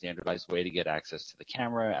I've got a standardized way to get access to the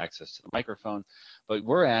camera, access to the microphone, but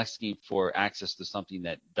we're asking for access to something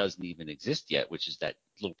that doesn't even exist yet, which is that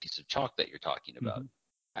little piece of chalk that you're talking about.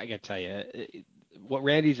 Mm-hmm. I got to tell you, what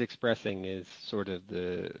Randy's expressing is sort of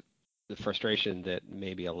the frustration that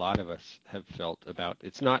maybe a lot of us have felt about.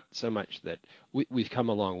 It's not so much that we've come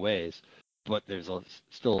a long ways, but there's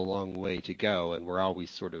still a long way to go, and we're always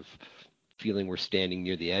sort of feeling we're standing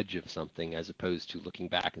near the edge of something, as opposed to looking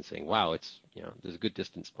back and saying, "Wow, it's there's a good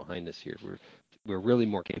distance behind us here. We're really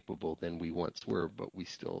more capable than we once were, but we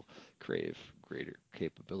still crave greater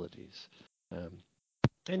capabilities."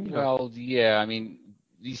 And Well, yeah, I mean,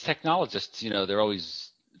 these technologists, they're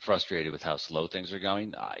always frustrated with how slow things are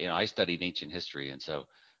going. I studied ancient history, and so,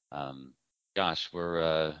 gosh,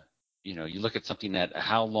 you look at something that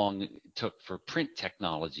how long it took for print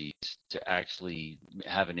technologies to actually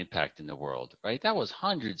have an impact in the world, right? That was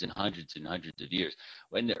hundreds and hundreds and hundreds of years.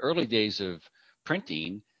 In the early days of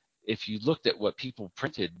printing, if you looked at what people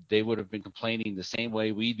printed, they would have been complaining the same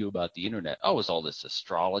way we do about the internet. Oh, it's all this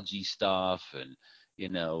astrology stuff and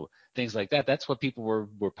things like that. That's what people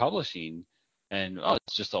were publishing, and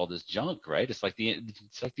it's just all this junk, right? It's like the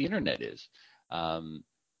internet is.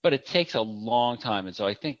 But it takes a long time, and so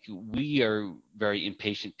I think we are very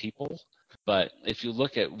impatient people. But if you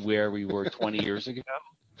look at where we were 20 years ago,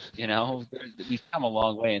 we've come a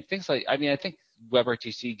long way. And things like, I think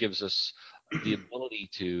WebRTC gives us the ability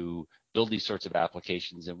to build these sorts of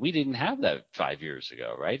applications, and we didn't have that 5 years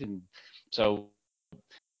ago, right? And so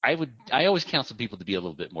I always counsel people to be a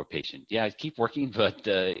little bit more patient. Yeah, keep working, but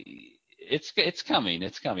it's coming.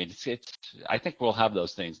 It's coming. I think we'll have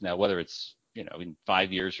those things now, whether it's in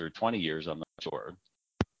 5 years or 20 years, I'm not sure.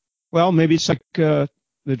 Well, maybe it's like the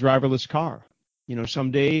driverless car.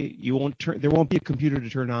 Someday there won't be a computer to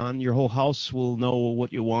turn on. Your whole house will know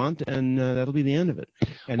what you want, and that'll be the end of it.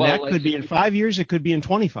 And that could be in 5 years. It could be in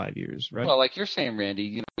 25 years, right? Well, like you're saying,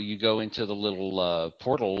 Randy, you go into the little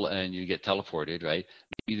portal and you get teleported, right?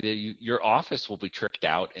 Maybe your office will be tricked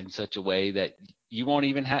out in such a way that you won't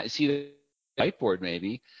even see the whiteboard,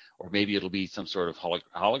 maybe, or maybe it'll be some sort of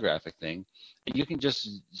holographic thing, and you can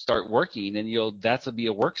just start working, and that'll be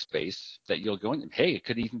a workspace that you'll go in. Hey, it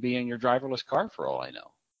could even be in your driverless car for all I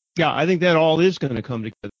know. Yeah, I think that all is going to come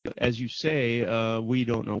together. As you say, we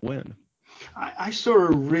don't know when. I saw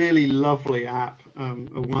a really lovely app a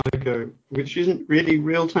while ago, which isn't really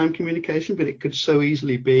real-time communication, but it could so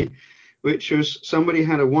easily be, which was somebody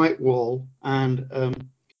had a white wall and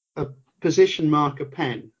a position marker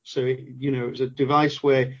pen. So, it was a device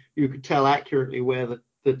where you could tell accurately where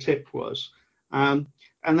the tip was. And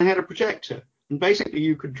they had a projector. And basically,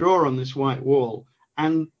 you could draw on this white wall,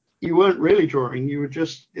 and you weren't really drawing.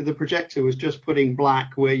 The projector was just putting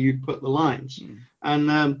black where you'd put the lines. And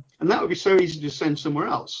that would be so easy to send somewhere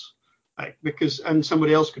else, right? And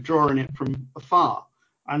somebody else could draw on it from afar.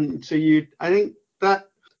 And so I think that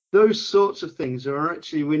those sorts of things are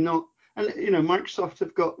actually, we're not, and Microsoft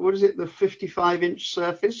have got, what is it, the 55-inch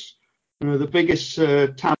Surface? The biggest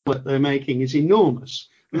tablet they're making is enormous.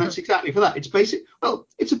 And that's exactly for that. It's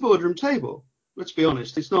it's a boardroom table. Let's be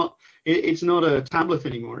honest. It's not a tablet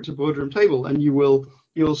anymore. It's a boardroom table, and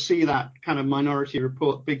you'll see that kind of Minority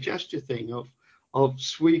Report big gesture thing of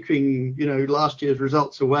sweeping last year's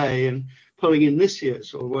results away and pulling in this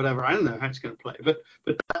year's or whatever. I don't know how it's going to play, but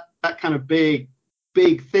that kind of big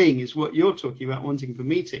thing is what you're talking about wanting for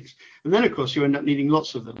meetings. And then of course you end up needing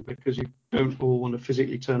lots of them because you don't all want to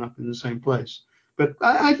physically turn up in the same place. But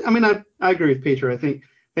I agree with Peter. I think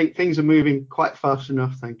things are moving quite fast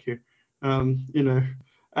enough. Thank you.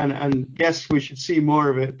 And yes, we should see more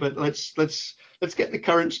of it, but let's get the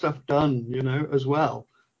current stuff done, as well.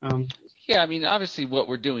 Yeah, obviously what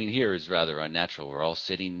we're doing here is rather unnatural. We're all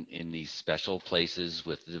sitting in these special places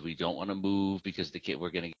we don't want to move because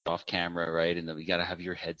we're going to get off camera, right? And then we got to have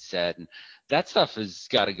your headset, and that stuff has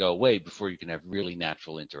got to go away before you can have really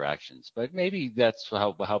natural interactions. But maybe that's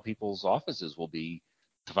how people's offices will be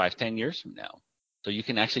 5-10 years from now. So you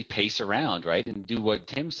can actually pace around, right, and do what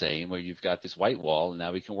Tim's saying, where you've got this white wall, and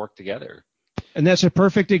now we can work together. And that's a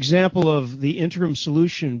perfect example of the interim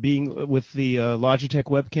solution being with the Logitech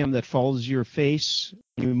webcam that follows your face,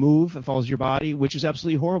 you move, it follows your body, which is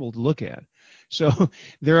absolutely horrible to look at. So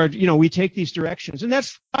there are, we take these directions. And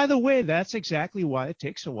that's, by the way, that's exactly why it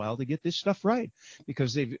takes a while to get this stuff right,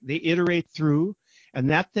 because they iterate through.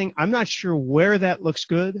 And that thing, I'm not sure where that looks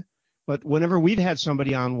good, But whenever we've had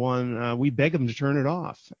somebody on one, we beg them to turn it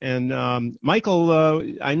off. And Michael,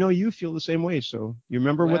 I know you feel the same way. So you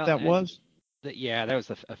remember what Well, that was? yeah, that was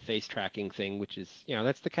a face tracking thing, which is,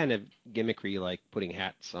 that's the kind of gimmickry like putting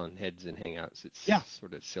hats on heads in Hangouts. It's Yeah,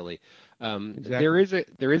 sort of silly. exactly.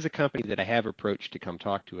 There is a company that I have approached to come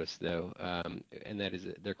talk to us though, and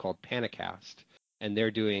they're called Panicast, and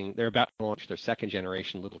they're about to launch their second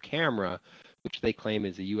generation little camera, which they claim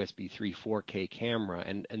is a USB 3 4K camera,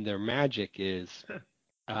 and their magic is.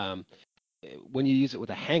 Um, when you use it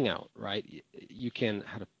with a Hangout, right? You can.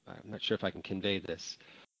 I'm not sure if I can convey this.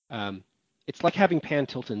 Um, it's like having pan,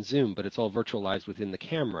 tilt, and zoom, but it's all virtualized within the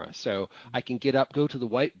camera. So I can get up, go to the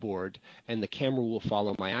whiteboard, and the camera will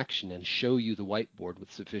follow my action and show you the whiteboard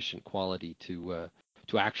with sufficient quality to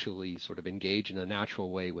actually sort of engage in a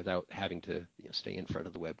natural way without having to stay in front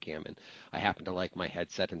of the webcam. And I happen to like my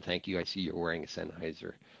headset, and thank you. I see you're wearing a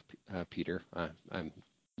Sennheiser, Peter.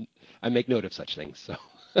 I make note of such things, so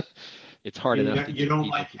it's hard enough to You get don't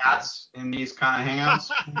people like to do that. hats in these kind of hangouts?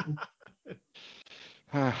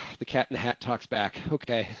 The cat in the hat talks back.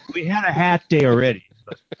 Okay. We had a hat day already,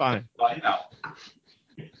 but fine. Well,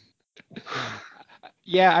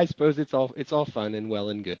 Yeah, I suppose it's all fun and well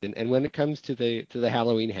and good. And when it comes to the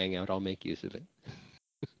Halloween hangout, I'll make use of it.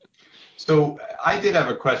 So I did have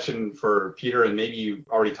a question for Peter, and maybe you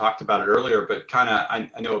already talked about it earlier, but kind of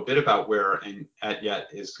I know a bit about where and at Yet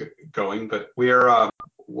is going, but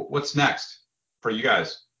what's next for you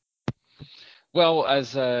guys? Well,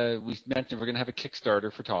 as we mentioned, we're going to have a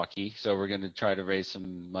Kickstarter for Talkie, so we're going to try to raise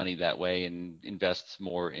some money that way and invest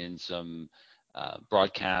more in some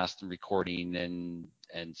broadcast and recording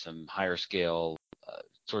and some higher scale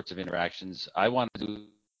sorts of interactions. I wanted to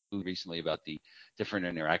do recently about the different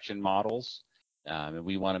interaction models, and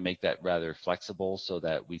we want to make that rather flexible so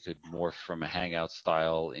that we could morph from a Hangout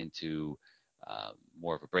style into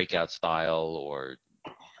more of a breakout style, or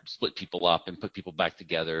split people up and put people back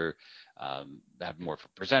together, have more of a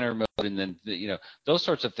presenter mode, and then those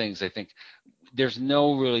sorts of things. I think there's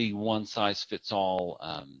no really one size fits all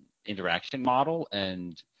interaction model,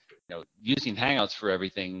 and using Hangouts for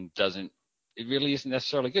everything it really isn't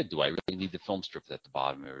necessarily good. Do I really need the film strip at the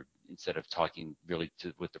bottom, or instead of talking really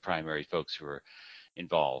with the primary folks who are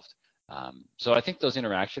involved? So I think those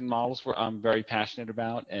interaction models I'm very passionate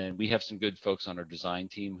about, and we have some good folks on our design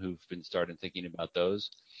team who've been started thinking about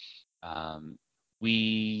those.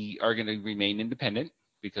 We are going to remain independent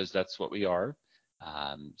because that's what we are.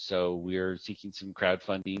 So we're seeking some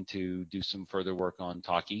crowdfunding to do some further work on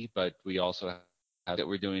Talkie, but we also have that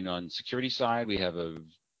we're doing on security side. We have a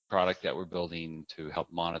product that we're building to help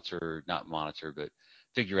not monitor, but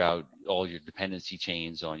figure out all your dependency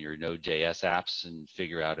chains on your Node.js apps and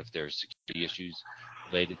figure out if there's security issues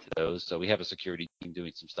related to those. So we have a security team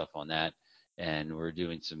doing some stuff on that, and we're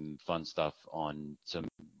doing some fun stuff on some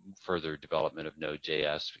further development of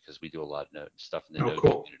Node.js because we do a lot of stuff in the Node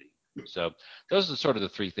community. So those are sort of the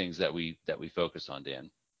three things that we focus on,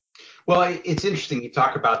 Dan. Well, it's interesting you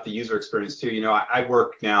talk about the user experience too. I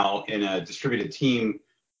work now in a distributed team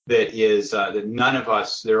that is that none of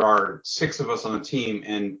us, there are 6 of us on the team,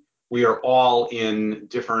 and we are all in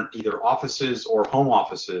different either offices or home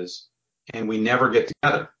offices, and we never get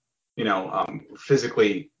together,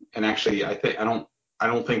 physically. And actually, I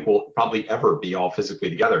don't think we'll probably ever be all physically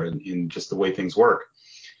together in just the way things work.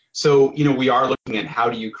 So, we are looking at how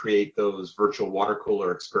do you create those virtual water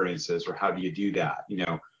cooler experiences, or how do you do that?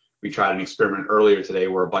 We tried an experiment earlier today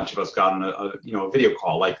where a bunch of us got on a video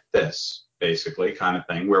call like this, basically, kind of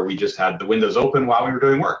thing, where we just had the windows open while we were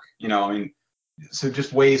doing work. So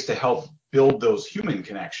just ways to help build those human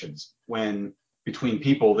connections between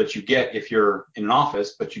people that you get if you're in an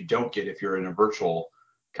office, but you don't get if you're in a virtual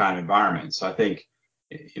kind of environment. So I think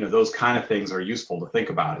those kind of things are useful to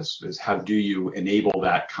think about is how do you enable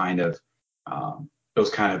that kind of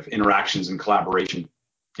those kind of interactions and collaboration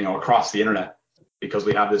across the internet, because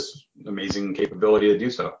we have this amazing capability to do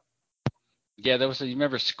so. Yeah, you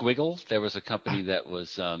remember Squiggle? There was a company that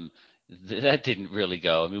was that didn't really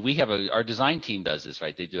go. I mean, we have our design team does this,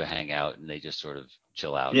 right? They do a hangout and they just sort of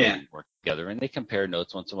chill out and work together, and they compare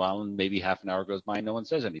notes once in a while, and maybe half an hour goes by and no one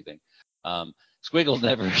says anything. Squiggle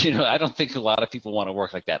never, I don't think a lot of people want to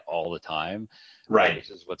work like that all the time. Right. Which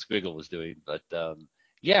is what Squiggle was doing. But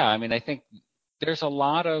yeah, I mean, I think there's a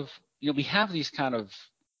lot of, we have these kind of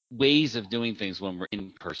ways of doing things when we're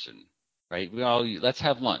in person, right? Let's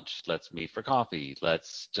have lunch. Let's meet for coffee.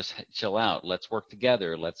 Let's just chill out. Let's work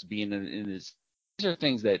together. Let's be in this. These are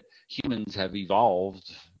things that humans have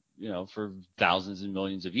evolved, for thousands and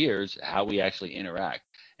millions of years, how we actually interact,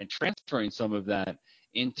 and transferring some of that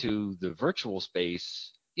into the virtual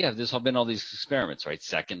space. yeah, there's been all these experiments, right?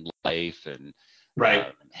 Second Life and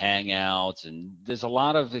Right. Hangouts, and there's a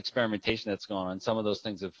lot of experimentation that's going on. Some of those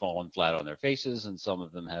things have fallen flat on their faces, and some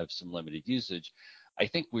of them have some limited usage. I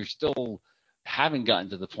think we're still haven't gotten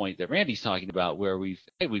to the point that Randy's talking about, where we've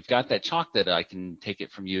got that chalk that I can take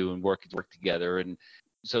it from you and work together, and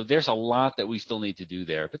so there's a lot that we still need to do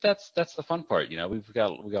there. But that's the fun part, We've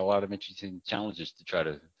got a lot of interesting challenges to try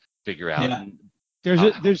to figure out. Yeah. And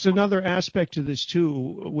There's another aspect to this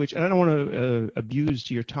too, which and I don't want to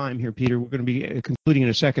abuse your time here, Peter. We're going to be concluding in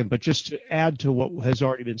a second, but just to add to what has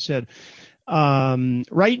already been said,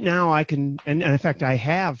 right now I can, and in fact I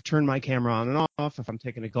have turned my camera on and off if I'm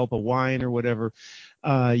taking a gulp of wine or whatever.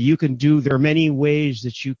 You can do. There are many ways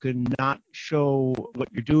that you can not show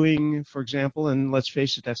what you're doing, for example, and let's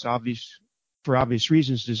face it, that's obvious for obvious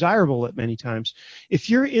reasons, desirable at many times. If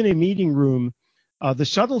you're in a meeting room. The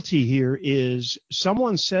subtlety here is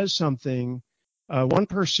someone says something, one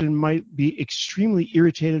person might be extremely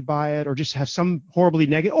irritated by it or just have some horribly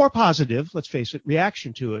negative or positive, let's face it,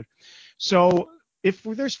 reaction to it. So if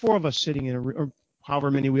there's four of us sitting in a room, or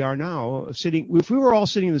however many we are now, if we were all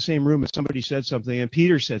sitting in the same room and somebody said something and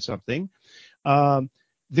Peter said something,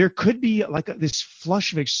 there could be like this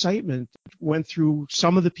flush of excitement that went through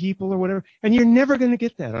some of the people or whatever, and you're never going to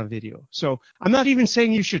get that on video. So I'm not even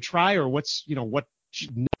saying you should try or what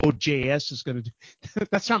Node.js is going to do.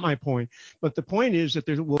 That's not my point. But the point is that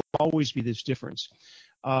there will always be this difference.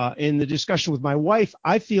 In the discussion with my wife,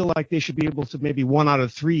 I feel like they should be able to, maybe 1 out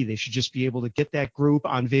of 3, they should just be able to get that group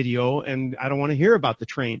on video, and I don't want to hear about the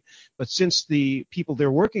train. But since the people they're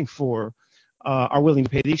working for are willing to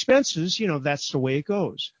pay the expenses, that's the way it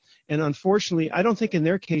goes. And unfortunately, I don't think in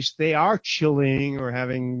their case they are chilling or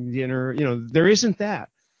having dinner. There isn't that.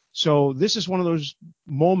 So this is one of those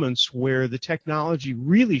moments where the technology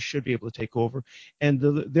really should be able to take over. And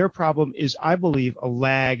their problem is, I believe, a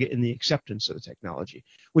lag in the acceptance of the technology,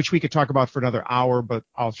 which we could talk about for another hour, but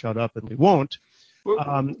I'll shut up and we won't.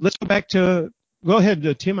 Let's go back to, go ahead,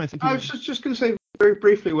 Tim. I think I was just going to say very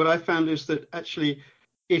briefly, what I found is that actually,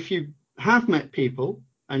 if you have met people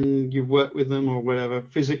and you've worked with them or whatever,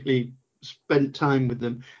 physically spent time with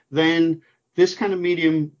them, then this kind of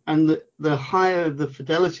medium, and the higher the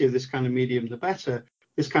fidelity of this kind of medium, the better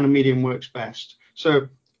this kind of medium works best. So,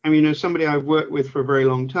 as somebody I've worked with for a very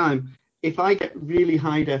long time, if I get really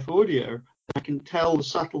high def audio, I can tell the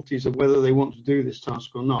subtleties of whether they want to do this task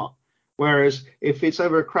or not. Whereas if it's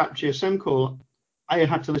over a crap GSM call, I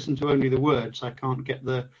have to listen to only the words. I can't get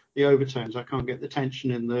the overtones. I can't get the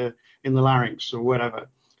tension in the larynx or whatever.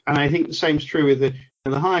 And I think the same is true with the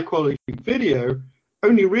higher quality video.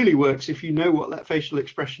 Only really works if you know what that facial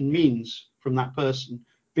expression means from that person,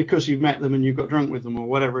 because you've met them and you've got drunk with them or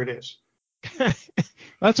whatever it is.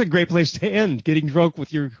 That's a great place to end, getting drunk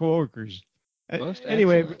with your coworkers.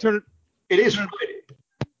 Anyway, it is Friday.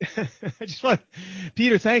 I just want,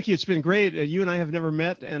 Peter, thank you. It's been great. You and I have never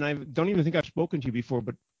met, and I don't even think I've spoken to you before,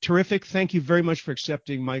 but terrific. Thank you very much for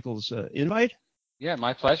accepting Michael's invite. Yeah,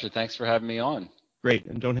 my pleasure. Thanks for having me on. Great,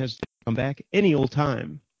 and don't hesitate to come back any old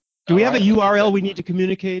time. Do we have a URL we need to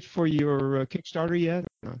communicate for your Kickstarter yet?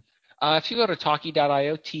 If you go to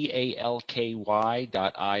talkie.io, talky.io,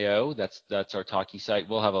 that's our Talkie site.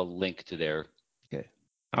 We'll have a link to there. Okay.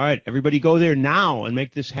 All right, everybody go there now and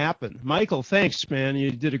make this happen. Michael, thanks, man.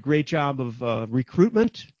 You did a great job of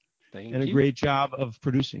recruitment a great job of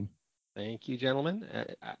producing. Thank you, gentlemen.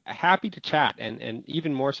 Happy to chat, and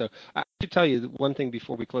even more so. I should tell you one thing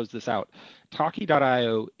before we close this out.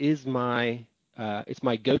 Talkie.io is it's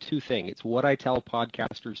my go-to thing. It's what I tell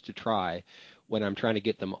podcasters to try when I'm trying to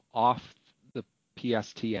get them off the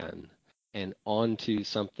PSTN and onto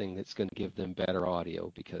something that's going to give them better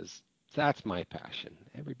audio, because that's my passion.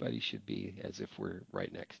 Everybody should be as if we're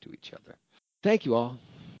right next to each other. Thank you all.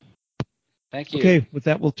 Thank you. Okay, with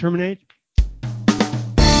that, we'll terminate.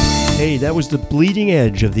 Hey, that was the bleeding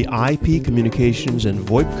edge of the IP communications and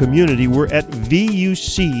VoIP community. We're at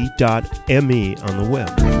vuc.me on the web.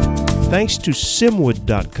 Thanks to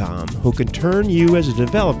simwood.com, who can turn you as a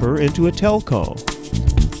developer into a telco.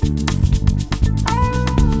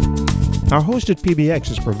 Our hosted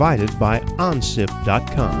PBX is provided by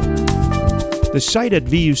onsip.com. The site at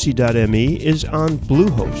vuc.me is on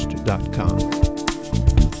bluehost.com.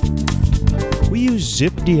 We use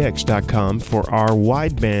zipdx.com for our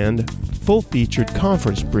wideband, full-featured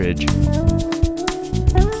conference bridge.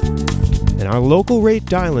 And our local rate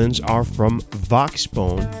dial-ins are from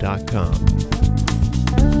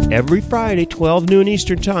voxbone.com. Every Friday, 12 noon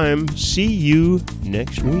Eastern Time. See you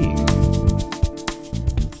next week.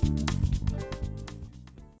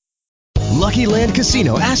 Lucky Land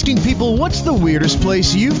Casino, asking people, what's the weirdest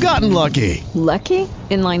place you've gotten lucky? Lucky?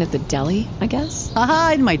 In line at the deli, I guess?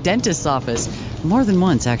 Aha, in my dentist's office. More than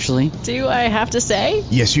once, actually. Do I have to say?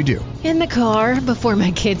 Yes, you do. In the car before my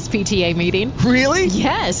kids' PTA meeting. Really?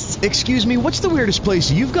 Yes. Excuse me, what's the weirdest place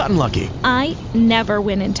you've gotten lucky? I never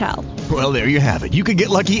win and tell. Well, there you have it. You can get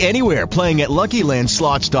lucky anywhere, playing at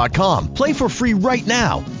LuckyLandSlots.com. Play for free right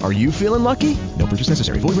now. Are you feeling lucky? No purchase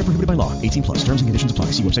necessary. Void where prohibited by law. 18 plus. Terms and conditions apply.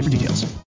 See website for details.